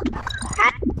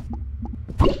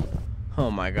 Oh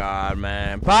my god,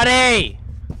 man. Buddy!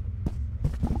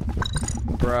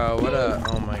 Bro, what a...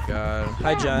 Oh my god.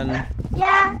 Hi, Jen.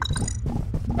 Yeah.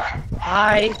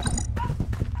 Hi.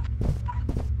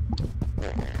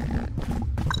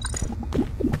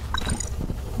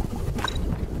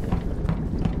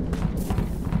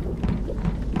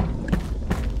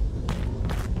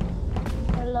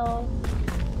 Hello.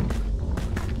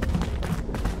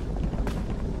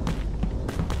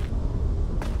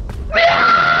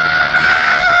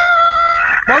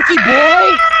 Monkey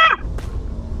boy!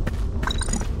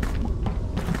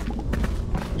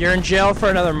 You're in jail for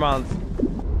another month.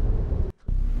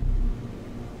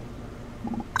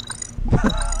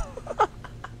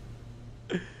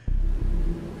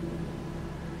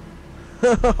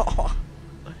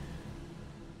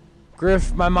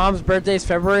 Griff, my mom's birthday is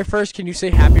February 1st. Can you say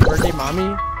happy birthday,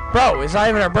 mommy? Bro, it's not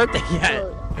even her birthday yet.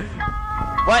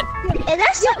 What? Is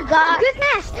that so God?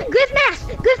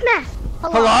 Griffmass.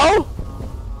 Hello?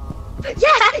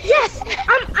 Yes.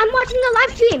 I'm watching the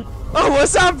live stream. Oh,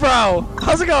 what's up, bro?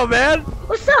 How's it going, man?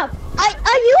 What's up? Are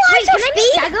you on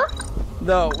speed? Jagger?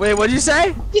 No, wait, what'd you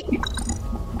say?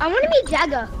 I want to meet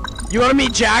Jagger. You want to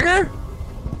meet Jagger?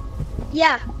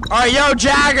 Yeah. Alright, yo,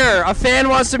 Jagger! A fan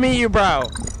wants to meet you, bro.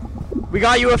 We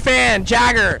got you a fan,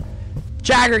 Jagger.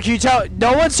 Jagger, can you tell?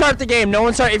 No one start the game. No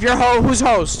one start. If you're who's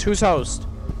host? Who's host?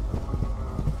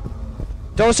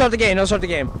 Don't start the game. Don't start the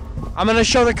game. I'm gonna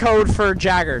show the code for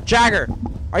Jagger. Jagger,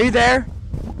 are you there?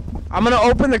 I'm gonna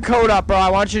open the code up, bro. I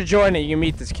want you to join it. You can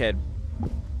meet this kid.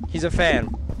 He's a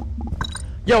fan.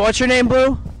 Yo, what's your name,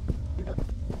 Blue?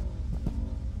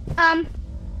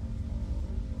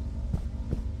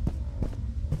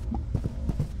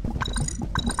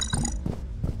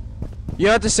 You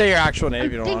don't have to say your actual name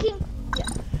if you don't want.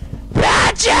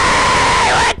 Patchy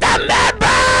with the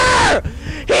member!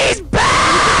 He's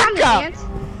back!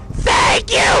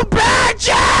 Thank you,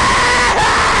 Patchy!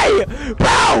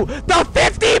 Bro, the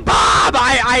 50 bomb!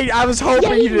 I was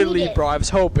hoping you didn't leave, bro. I was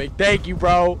hoping. Thank you,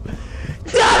 bro.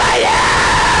 W!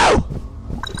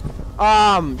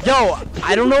 Yo,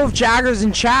 I don't know if Jagger's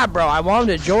in chat, bro. I want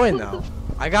him to join, though.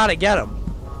 I gotta get him.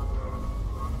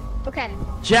 Okay.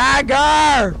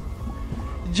 Jagger!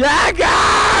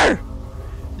 Jagger!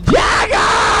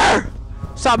 Jagger!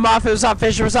 What's up, Muffin? What's up,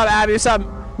 Fisher? What's up, Abby? What's up,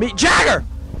 me? Jagger!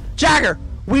 Jagger!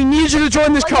 We need you to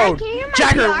join this code.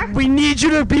 Jagger, we need you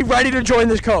to be ready to join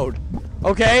this code.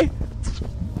 Okay?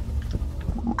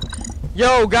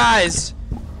 Yo, guys.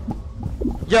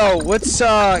 Yo, what's,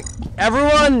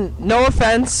 everyone, no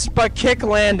offense, but kick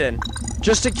Landon.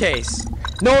 Just in case.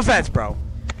 No offense, bro.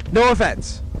 No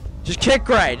offense. Just kick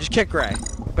Gray. Just kick Gray.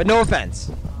 But no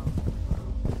offense.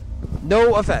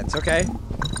 No offense, okay?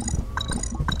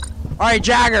 Alright,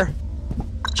 Jagger.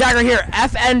 Jagger here.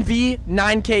 FNV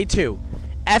 9K2.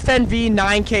 FNV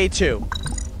 9K2.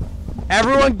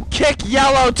 Everyone kick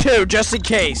yellow too, just in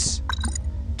case.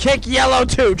 Kick yellow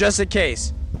too, just in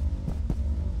case.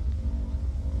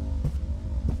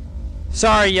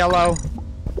 Sorry, yellow.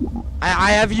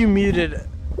 I have you muted.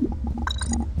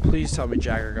 Please tell me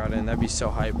Jagger got in. That'd be so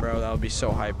hype, bro. That would be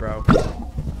so hype, bro.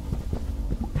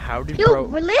 How did bro? Yo,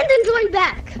 Landon joined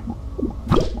back.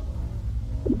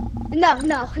 No,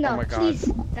 Oh my God. please,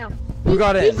 no. Who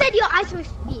got in? He said your eyes were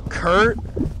speed. Kurt?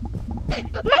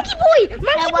 Monkey boy!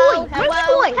 Hello.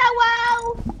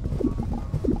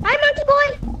 Hi, Monkey boy.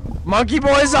 Monkey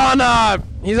Boy's on,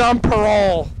 he's on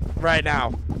parole right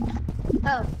now.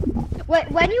 Oh.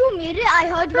 When you were muted, I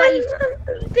heard what you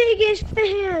said. Biggest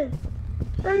fan.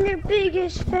 I'm your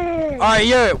biggest fan. Alright,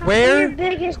 yeah, where? I'm your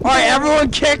biggest fan. Alright,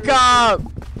 everyone kick,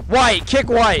 White. Kick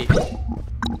White.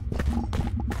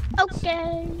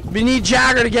 Okay. We need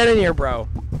Jagger to get in here, bro.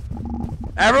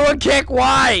 Everyone kick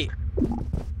White.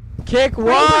 Kick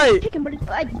White. Kick him,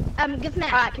 Griffmass.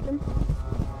 Alright, kick him.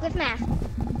 Griffmass.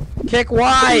 Kick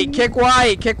White. Kick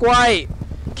White. Kick White.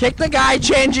 Kick the guy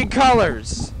changing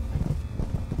colors.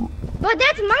 But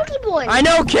that's Monkey Boy. I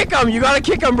know, kick him. You gotta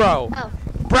kick him, bro. Oh.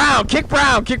 Brown. Kick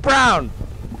Brown. Kick Brown.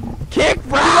 Kick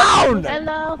Brown.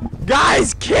 Hello.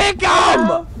 Guys, kick him.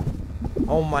 Hello.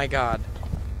 Oh my God.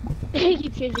 He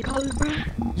keeps changing colors, bro.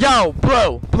 Yo,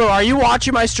 Blue, are you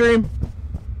watching my stream?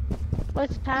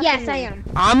 What's happening? Yes, I am.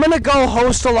 I'm gonna go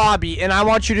host a lobby, and I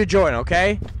want you to join,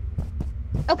 okay?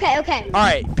 Okay.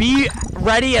 Alright, be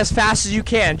ready as fast as you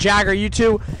can. Jagger, you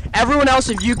two. Everyone else,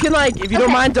 if you can if you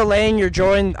don't mind delaying your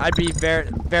join, I'd be very,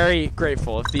 very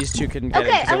grateful if these two can get in.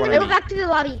 Okay, I'm gonna go back to the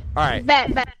lobby. All right.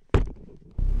 Bet. All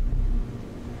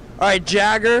right,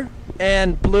 Jagger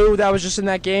and Blue, that was just in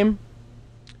that game.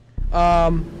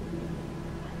 What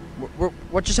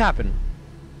just happened?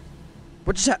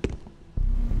 What just happened?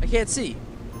 I can't see.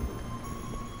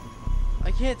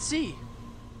 I can't see.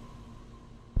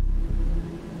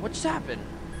 What just happened?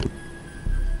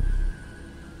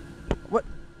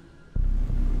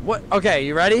 What? Okay,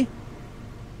 you ready?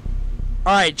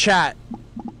 Alright, chat.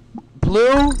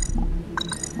 Blue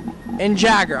and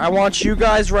Jagger, I want you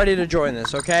guys ready to join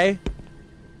this, okay?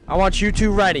 I want you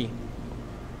two ready.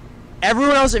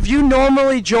 Everyone else, if you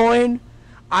normally join,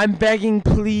 I'm begging,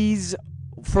 please,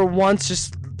 for once,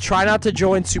 just try not to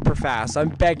join super fast. I'm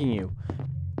begging you.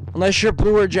 Unless you're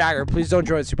Blue or Jagger, please don't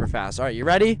join super fast. Alright, you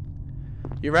ready?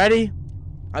 You ready?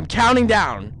 I'm counting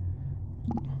down.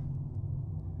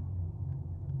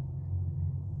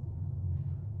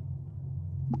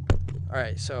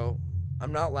 Alright, so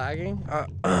I'm not lagging.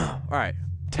 Alright.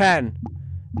 10,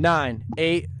 9,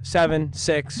 8, 7,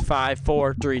 6, 5,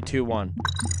 4, 3, 2, 1.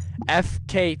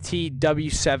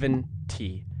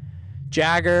 FKTW7T.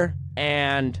 Jagger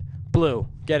and Blue,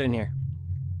 get in here.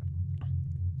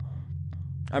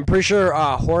 I'm pretty sure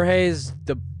Jorge's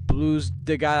the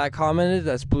guy that commented.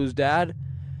 That's Blue's dad.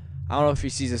 I don't know if he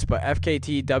sees this, but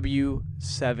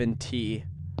FKTW7T.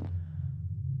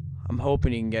 I'm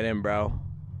hoping he can get in, bro.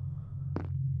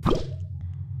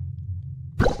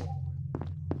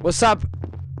 What's up?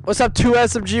 What's up,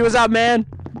 2SMG? What's up, man?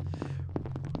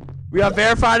 We got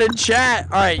verified in chat.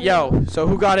 All right, yo. So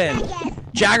who got in?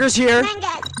 Jagger's here.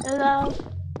 Hello.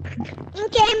 You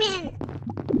came in.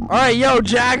 All right, yo,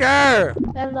 Jagger.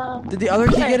 Hello. Did the other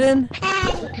kid get in?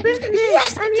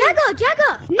 Yes,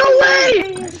 Jagger. No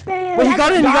way! Wait, he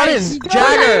got in. He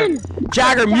got in.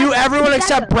 Jagger, mute everyone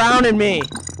except Brown and me.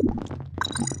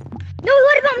 No,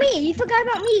 what about me? You forgot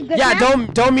about me. Good Yeah, man.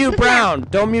 don't mute Brown.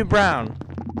 Don't mute Brown.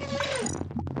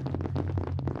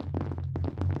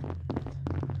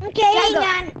 Okay, hang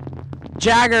on.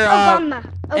 Jagger,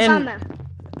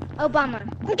 Obama.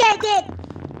 Okay, I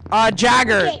did.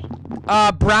 Jagger,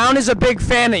 Okay. Brown is a big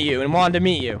fan of you and wanted to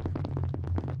meet you.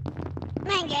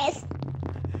 Mangas.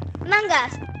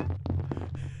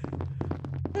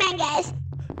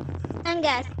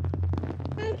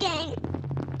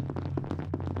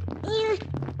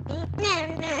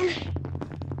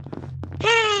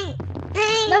 Okay.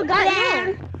 Hey, No, got Brown.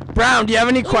 in. Brown, do you have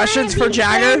any questions for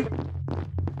Jagger?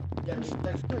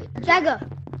 Jagger.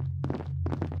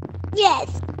 Yes,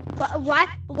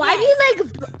 Why do you like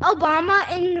Obama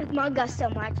and Manga so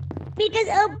much? because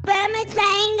Obama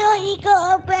triangle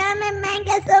equal Obama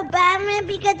mangas Obama,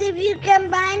 because if you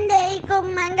combine the equal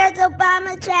mangas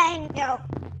Obama triangle.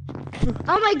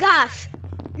 Oh my gosh.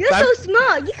 You're That- so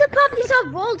smart. You could probably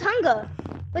solve world hunger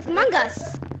with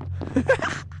Mangas.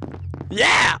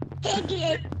 Yeah! Take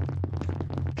it.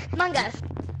 Mangas.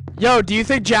 Yo, do you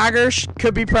think Jagger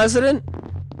could be president?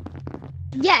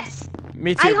 Yes.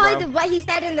 Me I too, bro. heard what he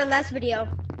said in the last video.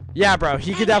 Yeah, bro,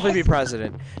 he could definitely be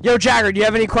president. Yo, Jagger, do you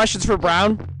have any questions for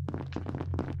Brown?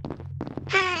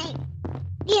 Hi.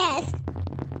 Yes.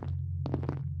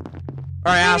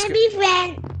 All right, ask Wanna it. be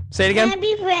friend? Say it again. Wanna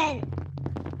be friend?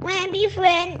 Wanna be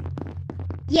friend?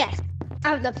 Yes.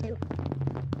 I would love to.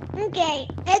 Okay,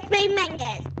 let's play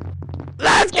mangas.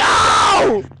 Let's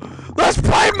go! Let's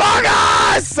play Among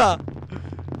Us!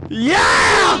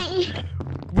 Yeah!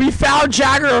 We found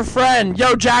Jagger a friend.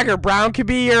 Yo, Jagger, Brown could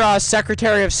be your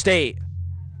Secretary of State.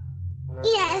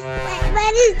 Yes,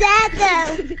 what is that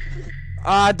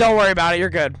though? Don't worry about it. You're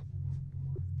good.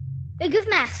 Hey,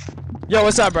 Griffmass. Yo,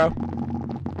 what's up, bro?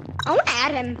 I want to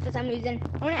add him for some reason.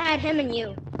 I want to add him and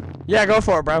you. Yeah, go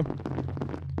for it, bro.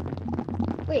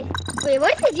 Wait,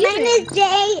 what is his Mine is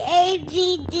username?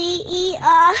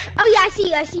 Jagger. Oh yeah, I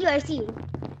see you.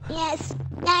 Yes,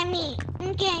 not me.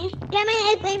 Okay, come on,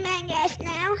 let's play mangas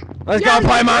now. Let's Yo, go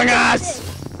play let's Among do Us!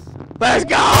 this. Let's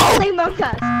go! Play Mangas.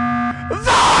 Why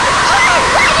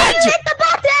Why did you hit the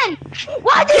button?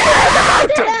 Why did you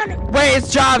hit the button? Wait, it's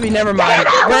Javi, never mind.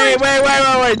 Wait.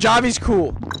 Javi's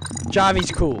cool.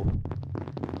 Javi's cool.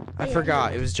 I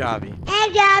forgot, it was Javi. Hey,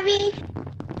 Javi.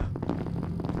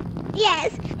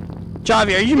 Yes.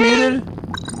 Javi, are you muted?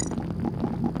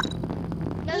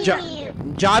 No, Ja- you.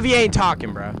 Javi ain't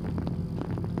talking, bro.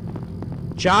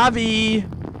 Javi,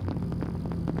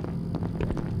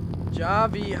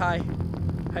 hi.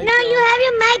 How No, you have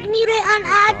your mic muted on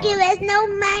Oculus. No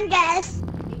mangas.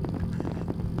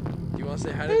 Do you want to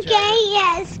say hi to Okay,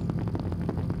 yes.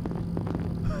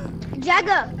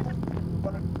 Jagger.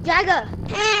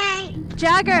 Hey.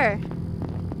 Jagger.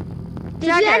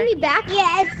 Did you add me back?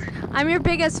 Yes. I'm your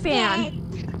biggest fan.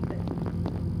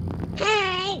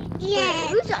 Hi. Yes.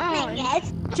 Who's on?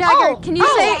 Yes. Jagger, can you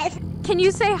say yes. can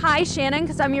you say hi, Shannon?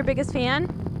 Because I'm your biggest fan.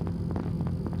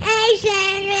 Hi,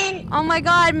 Sharon. Oh my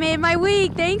God, made my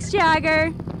week. Thanks,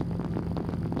 Jagger.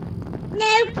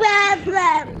 No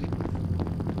problem.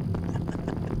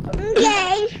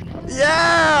 Okay.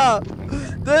 Yeah!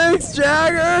 Thanks,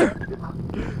 Jagger!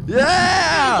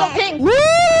 Yeah! Pink.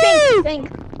 Woo! Pink.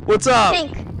 What's up?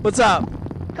 Pink. What's up?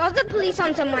 Call the police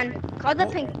on someone. Call the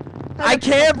pink. Call I the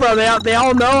can't, bro. They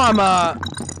all know I'm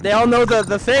they all know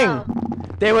the thing. Oh.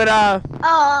 They would Oh.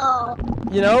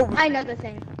 you know, I know the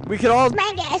thing. we could all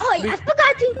Mangus. Oh, I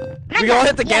forgot to. we could all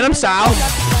hit the Gangnam style.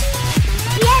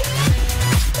 Yes.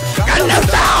 Gangnam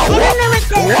style. I don't know what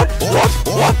this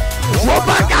Whoop,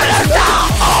 Gangnam style.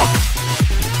 Oh,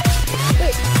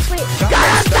 Wait.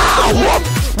 Gangnam style. Whoop,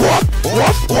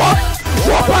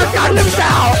 Gangnam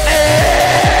style.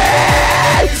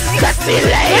 Hey, sexy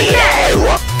lady.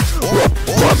 Whoop,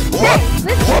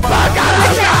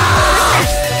 Gangnam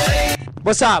style.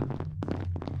 What's up?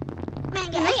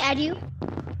 Can I add you?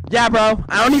 Yeah, bro.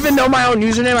 I don't even know my own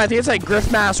username. I think it's like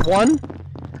Griffmass 1.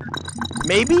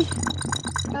 Maybe?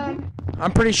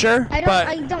 I'm pretty sure. I but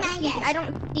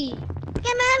don't see.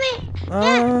 Come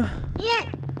on. Yeah.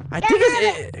 I think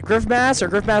it's Griffmass or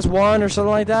Griffmass 1 or something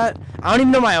like that. I don't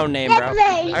even know my own name, bro.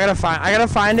 I gotta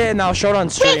find it and I'll show it on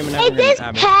stream. And Is this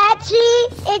Patchy?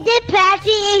 Is this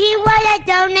Patchy? If you wanna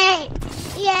donate?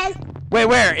 Yes. Wait,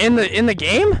 where? In the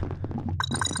game?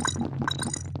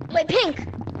 Wait, pink.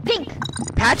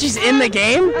 Patchy's in the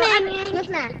game?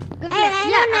 Griffmass. I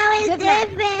don't know his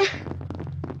different.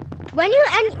 When you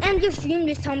end your stream,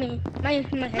 just tell me. My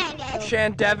head.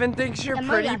 Shan, Devin thinks you're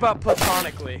pretty, but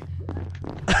platonically.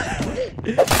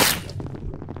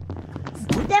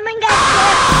 Someone got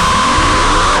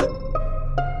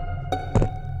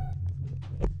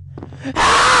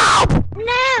Help!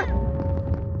 No.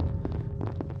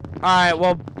 Alright,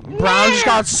 well, Brown just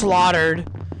got slaughtered,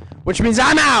 which means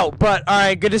I'm out. But,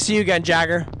 alright, good to see you again,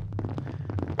 Jagger.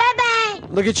 Bye-bye.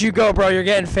 Look at you go, bro. You're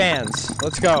getting fans.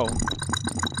 Let's go.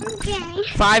 Okay.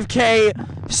 5K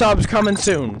subs coming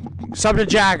soon. Sub to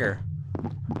Jagger.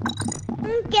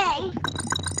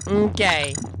 Okay.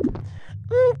 Okay.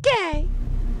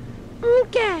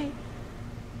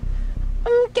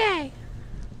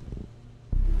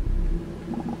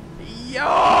 Yo!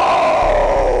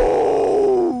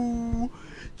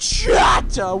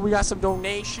 Chat! We got some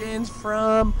donations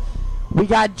from... We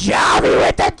got Javi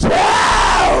with the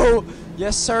 2!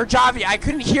 Yes, sir. Javi, I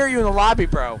couldn't hear you in the lobby,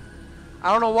 bro.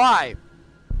 I don't know why.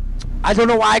 I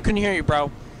couldn't hear you,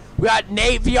 bro. We got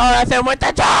Nate VRFM with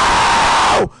the 2!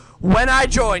 When I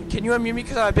joined, can you unmute me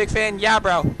because I'm a big fan? Yeah,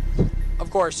 bro. Of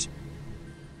course.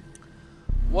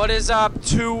 What is up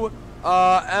to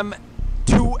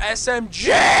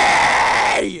SMG?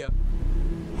 Hell yeah.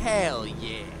 Hell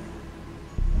yeah.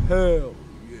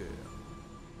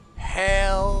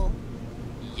 Hell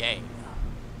yeah.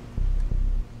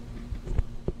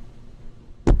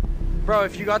 Bro,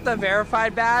 if you got the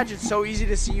verified badge, it's so easy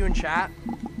to see you in chat.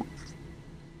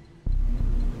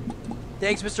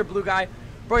 Thanks, Mr. Blue Guy.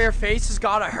 Bro, your face has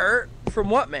gotta hurt. From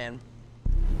what, man?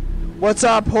 What's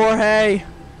up, Jorge?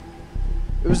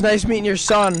 It was nice meeting your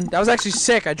son. That was actually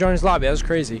sick. I joined his lobby. That was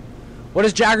crazy. What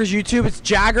is Jagger's YouTube? It's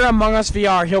Jagger Among Us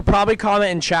VR. He'll probably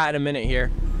comment in chat in a minute here.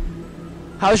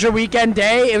 How's your weekend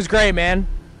day? It was great, man.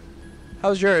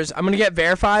 How's yours? I'm gonna get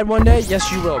verified one day?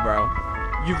 Yes, you will, bro.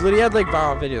 You've literally had, like,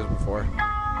 viral videos before.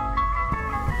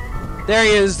 There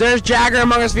he is. There's Jagger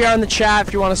Among Us VR in the chat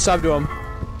if you want to sub to him.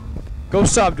 Go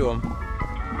sub to him.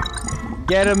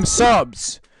 Get him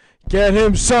subs. Get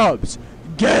him subs.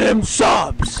 Get him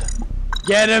subs.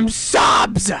 Get him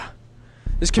subs.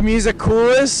 This community's the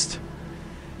coolest.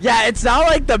 Yeah, it's not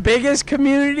like the biggest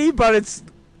community, but it's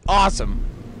awesome.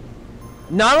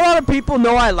 Not a lot of people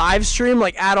know I live stream,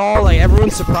 like, at all. Like,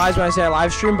 everyone's surprised when I say I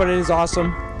live stream, but it is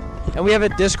awesome. And we have a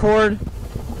Discord,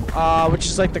 which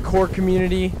is like the core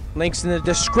community. Links in the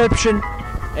description.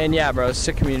 And yeah, bro, it's a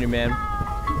sick community, man.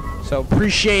 So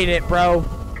appreciate it, bro.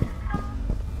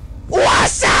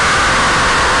 What's up?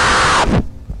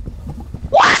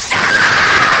 What's up?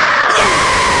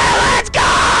 Yeah, let's go!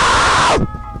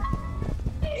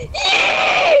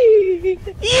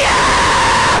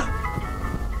 Yeah!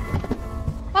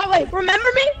 Oh wait, remember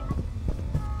me?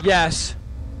 Yes,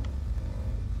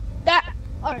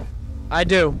 Alright. I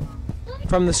do.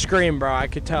 From the scream, bro, I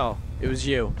could tell it was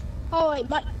you. Oh wait,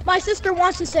 my sister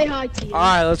wants to say hi to you.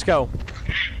 Alright, let's go.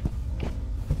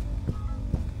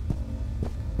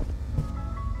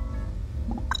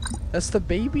 That's the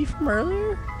baby from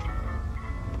earlier?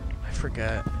 I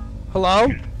forgot. Hello?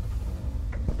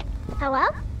 Hello?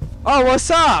 Oh, what's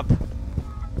up?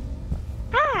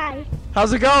 Hi.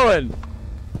 How's it going?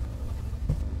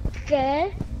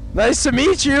 Good. Nice to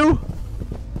meet you.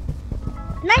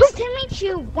 Nice to meet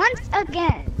you once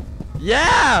again.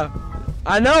 Yeah.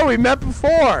 I know, we met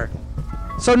before.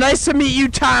 So nice to meet you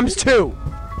 *2.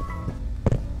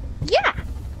 Yeah.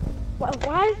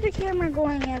 Why is the camera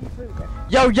going everywhere?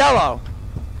 Yo, Yellow.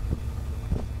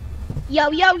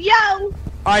 Yo, yo, yo.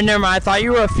 Alright, never mind. I thought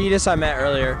you were a fetus I met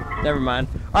earlier. Never mind.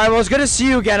 Alright, well, it's good to see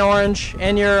you again, Orange.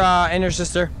 And your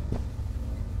sister.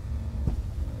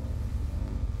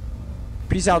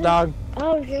 Peace out, dog.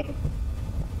 Okay.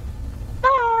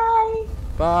 Bye.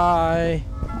 Bye.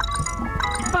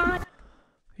 Bye.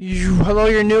 Hello,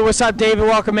 you're new. What's up, David?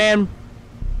 Welcome, man.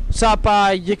 What's up,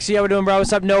 Yixie? How we doing, bro?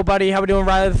 What's up, Nobody? How we doing,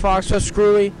 Riley the Fox? What's up,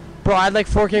 Screwy? Bro, I had like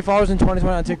 4K followers in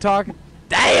 2020 on TikTok.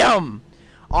 Damn!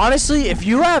 Honestly, if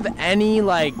you have any,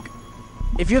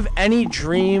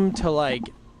 dream to, like,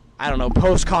 I don't know,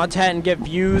 post content and get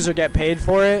views or get paid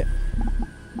for it,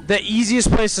 the easiest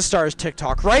place to start is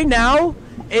TikTok. Right now,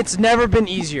 it's never been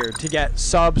easier to get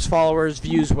subs, followers,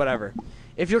 views, whatever.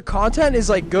 If your content is,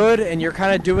 like, good and you're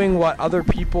kind of doing what other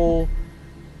people,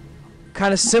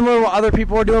 kind of similar to what other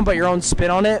people are doing, but your own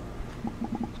spin on it,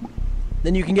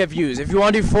 then you can get views. If you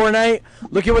want to do Fortnite,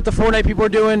 look at what the Fortnite people are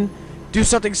doing, do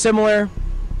something similar,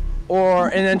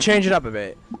 and then change it up a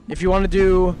bit. If you want to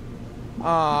do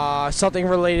something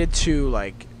related to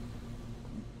like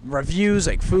reviews,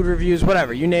 like food reviews,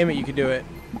 whatever, you name it, you can do it.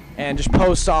 And just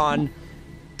post on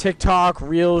TikTok,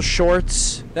 Reels,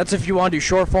 Shorts. That's if you want to do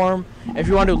short form. If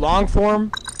you want to do long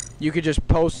form, you could just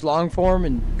post long form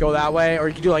and go that way. Or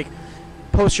you could do like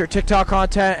post your TikTok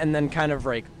content and then kind of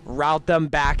like route them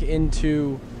back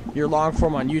into your long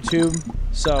form on YouTube.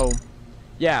 So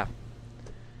yeah.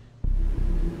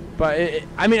 But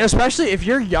I mean, especially if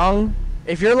you're young,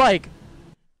 if you're like,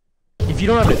 if you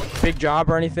don't have a big job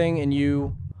or anything and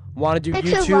you want to do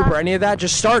YouTube or any of that,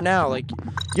 just start now. Like,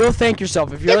 you'll thank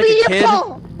yourself. If you're like a kid,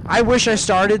 I wish I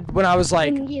started when I was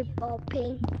like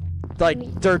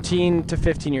 13 to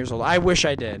 15 years old. I wish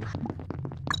I did.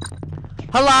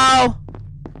 Hello.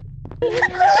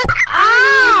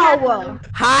 Ow!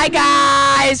 Hi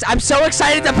guys! I'm so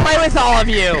excited to play with all of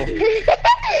you.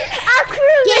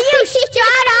 You shut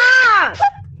up!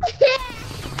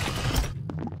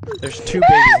 There's 2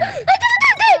 babies.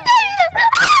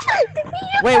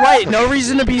 Wait, no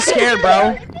reason to be scared,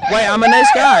 bro. Wait, I'm a nice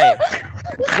guy.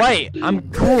 Wait, I'm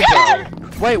cool, bro.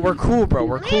 Wait, we're cool, bro.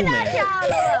 We're cool, man.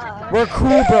 We're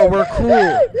cool, bro. We're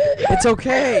cool. It's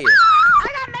okay.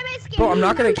 Bro, I'm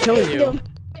not gonna kill you.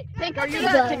 Pink, are you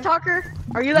that TikToker?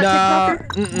 Are you that TikToker?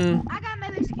 Mm-mm. I got my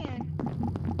skin.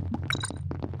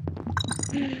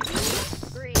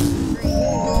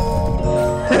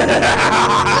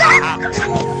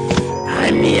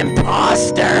 I'm the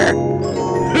imposter.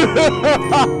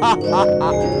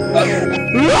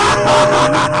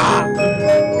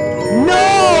 No!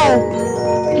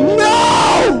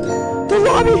 The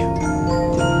lobby!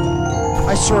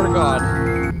 I swear to God.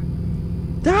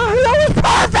 That was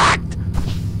perfect!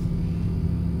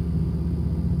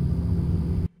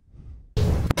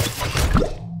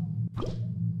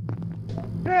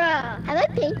 Bruh. Hello,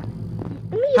 Pink.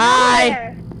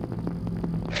 Hi!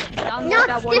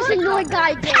 Not this annoying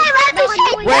guy.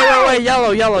 Wait,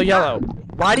 yellow.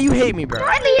 Why do you hate me, bro?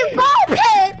 I'm your ball pit!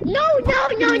 No,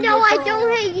 I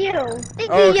don't hate you. It's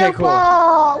Okay, your cool.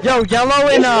 ball. Yo, yellow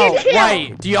and It's your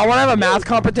white. Do y'all want to have a math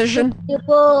competition? Your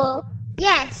ball.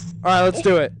 Yes. Alright, let's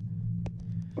do it.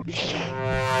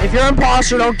 If you're an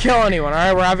imposter, don't kill anyone,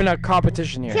 alright? We're having a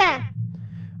competition here. Yeah.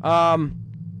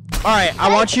 Alright, I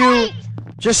want you...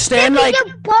 Just stand like...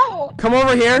 Your ball. Come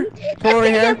over here. Come over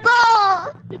Your here.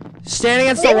 ball. Stand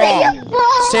against the Give me wall. your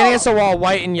ball. Stand against the wall,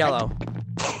 white and yellow.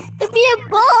 Give me your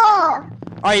ball.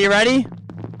 Alright, you ready?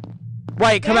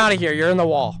 White, come out of here. You're in the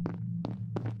wall.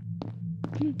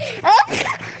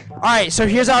 Alright, so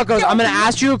here's how it goes. I'm gonna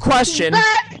ask you a question.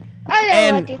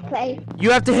 And you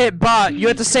have to hit buzz. You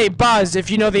have to say buzz if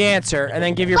you know the answer, and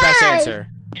then give your best answer.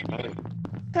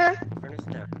 Huh?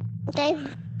 Okay.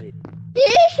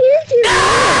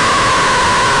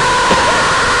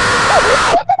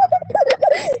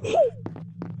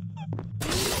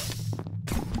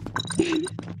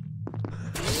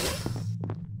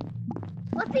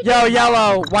 Yo,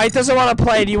 yellow. White doesn't want to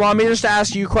play. Do you want me just to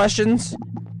ask you questions?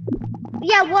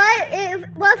 Yeah, what if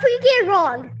we get it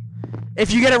wrong?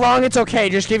 If you get it wrong, it's okay.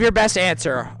 Just give your best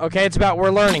answer. Okay, it's about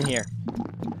we're learning here.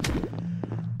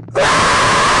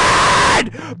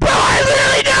 God! Bro, I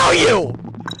literally know you!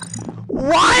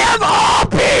 Why of all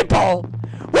people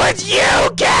would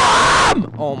you kill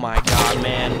him? Oh my god,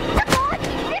 man.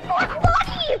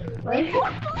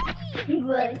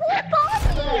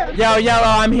 Yo, Yellow,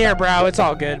 I'm here, bro. It's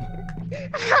all good.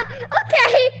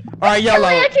 Okay. Alright, Yellow.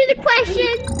 Can we answer the question?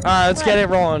 Alright, let's get it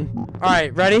rolling.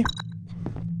 Alright, ready?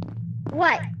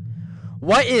 What?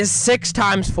 What is 6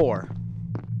 times 4?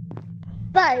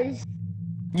 Buzz.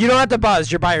 You don't have to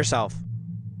buzz. You're by yourself.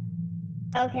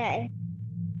 Okay.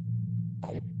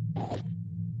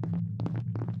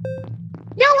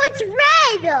 No, it's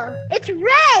red! It's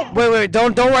red! Wait,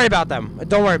 don't worry about them.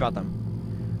 Don't worry about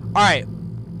them. Alright.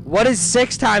 What is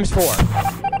 6 times 4?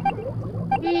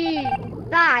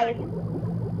 5.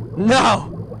 No!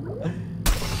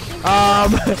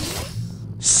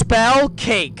 Spell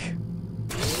cake.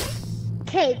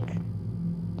 Cake.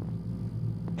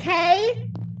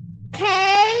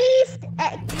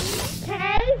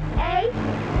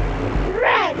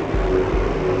 Red.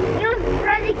 It was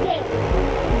renegade.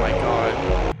 Oh my god.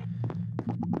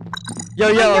 Yo,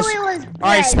 I Yellow. knew it was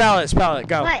Alright, red. spell it,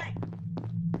 go. What?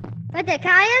 Can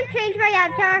I change my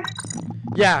avatar?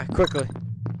 Yeah, quickly.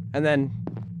 And then,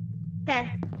 Okay.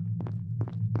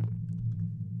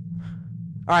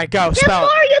 alright, go, The spell it.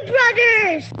 Mario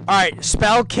Brothers! Alright,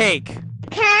 spell cake.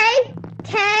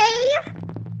 K-A-T.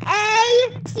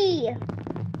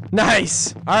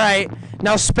 Nice. Alright,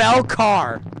 now spell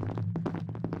car.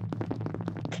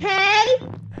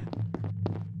 K-U-R.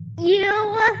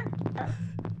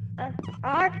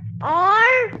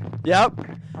 Yep.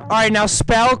 Alright, now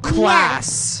spell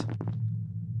class.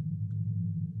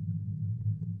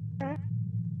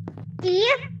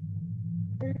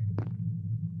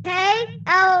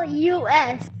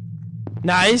 K-L-U-S.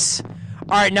 Nice.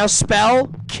 Alright, now spell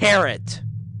carrot.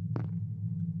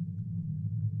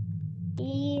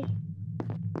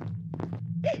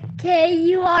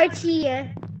 K-U-R-T.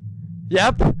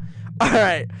 Yep.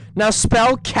 Alright, now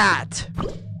spell cat.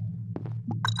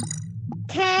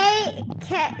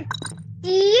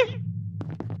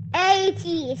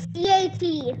 C-A-T.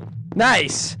 C-A-T.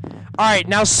 Nice. Alright,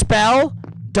 now spell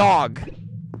dog.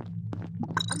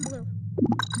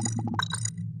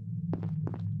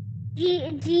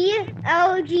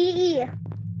 G-O-G-E.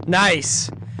 Nice.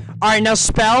 Alright, now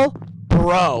spell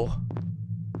bro.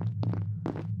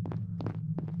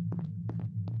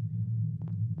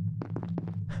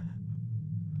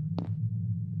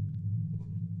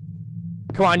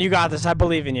 Come on, you got this. I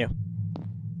believe in you.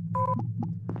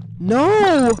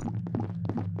 No!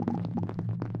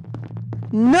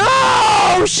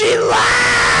 No! She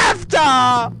left!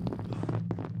 Come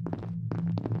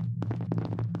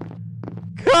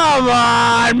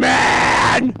on,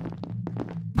 man!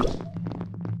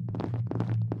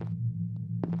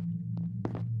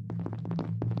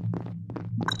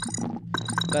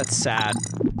 That's sad.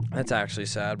 That's actually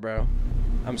sad, bro.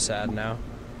 I'm sad now.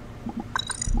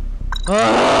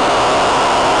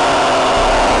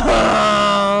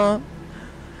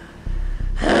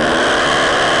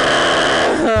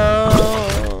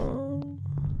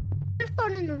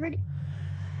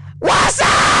 What's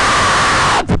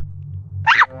up?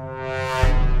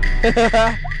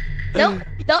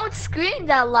 Don't scream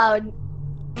that loud.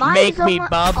 Mine Make is me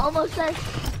bub. almost like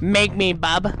Make me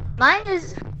bub. mine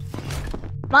is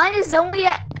only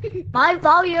at my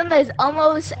volume is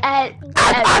almost at full.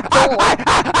 I'm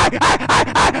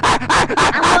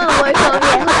gonna work on it.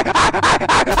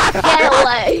 Get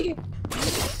away.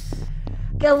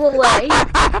 Go away.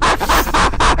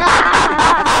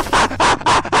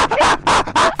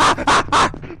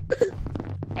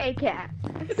 Hey cat.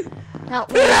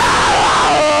 Help me.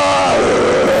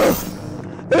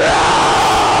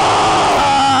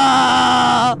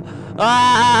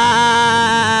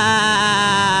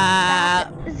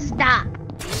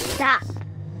 Stop.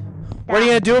 What are you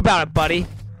gonna do about it, buddy?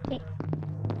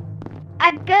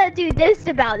 I'm gonna do this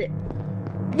about it.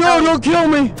 No, don't kill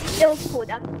me! No, hold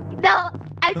up. No,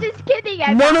 I'm just kidding.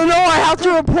 No, I have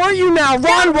to report you now!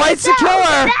 Run, White's the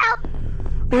killer!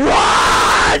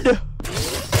 Run!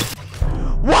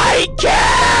 White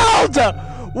killed!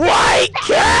 White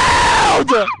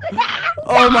killed!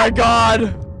 Oh my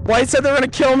god. White said they were gonna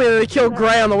kill me and they killed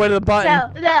Gray on the way to the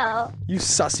button. No. You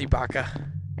sussy baka.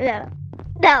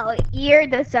 No, you're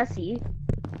the sussy.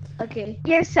 Okay.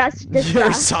 You're sus.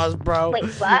 You're sus, bro. Wait,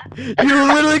 what? You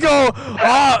literally go,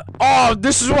 oh,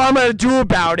 this is what I'm gonna do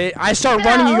about it. I start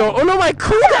running, you go, oh no, my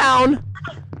cooldown!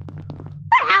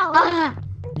 Ow.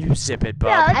 You zip it,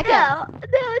 bub. No.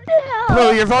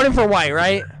 Blue, you're voting for White,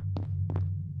 right?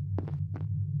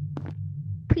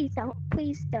 Please don't.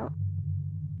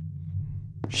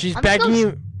 She's I'm begging so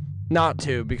you not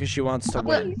to because she wants to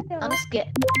win.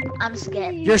 I'm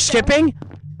scared. You're skipping?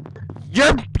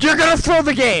 You're gonna throw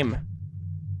the game.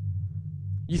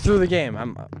 You threw the game.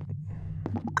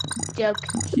 Joke.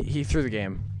 He threw the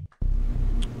game.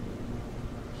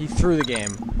 He threw the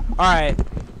game. Alright.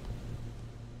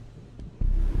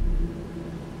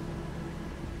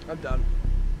 I'm done.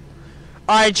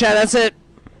 Alright, chat, that's it.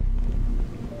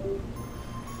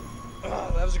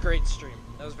 Oh, that was a great stream.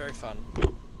 That was very fun.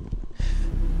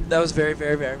 That was very,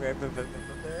 very, very, very, very, very, very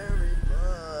fun. Very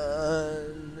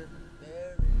fun.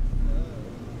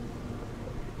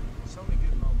 So many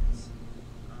good moments.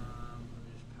 Let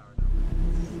me just power down.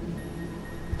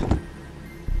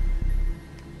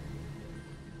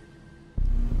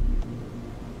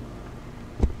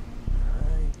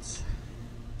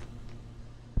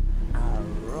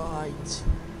 Alright.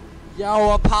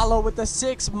 Yo, Apollo with the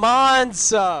 6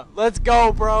 months. Let's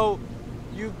go, bro.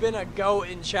 You've been a GOAT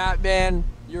in chat, man.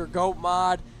 You're a GOAT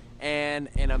mod and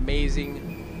an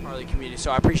amazing Harley community.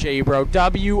 So I appreciate you, bro.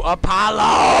 W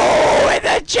Apollo in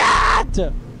the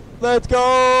chat. Let's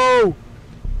go.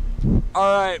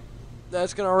 All right,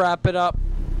 that's gonna wrap it up.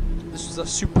 This was a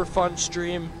super fun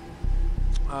stream.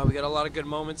 We got a lot of good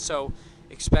moments, so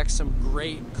expect some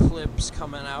great clips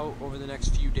coming out over the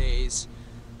next few days.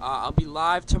 I'll be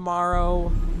live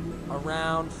tomorrow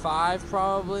around 5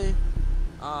 probably.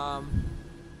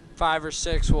 5 or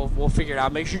 6, we'll figure it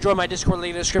out. Make sure you join my Discord link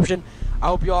in the description. I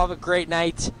hope you all have a great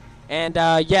night. And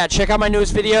yeah, check out my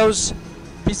newest videos.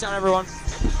 Peace out, everyone.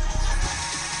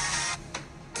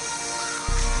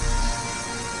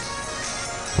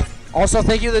 Also,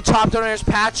 thank you to the top donors,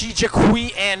 Patchy,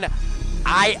 Jaquee, and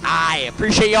I.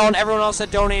 Appreciate y'all and everyone else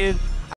that donated.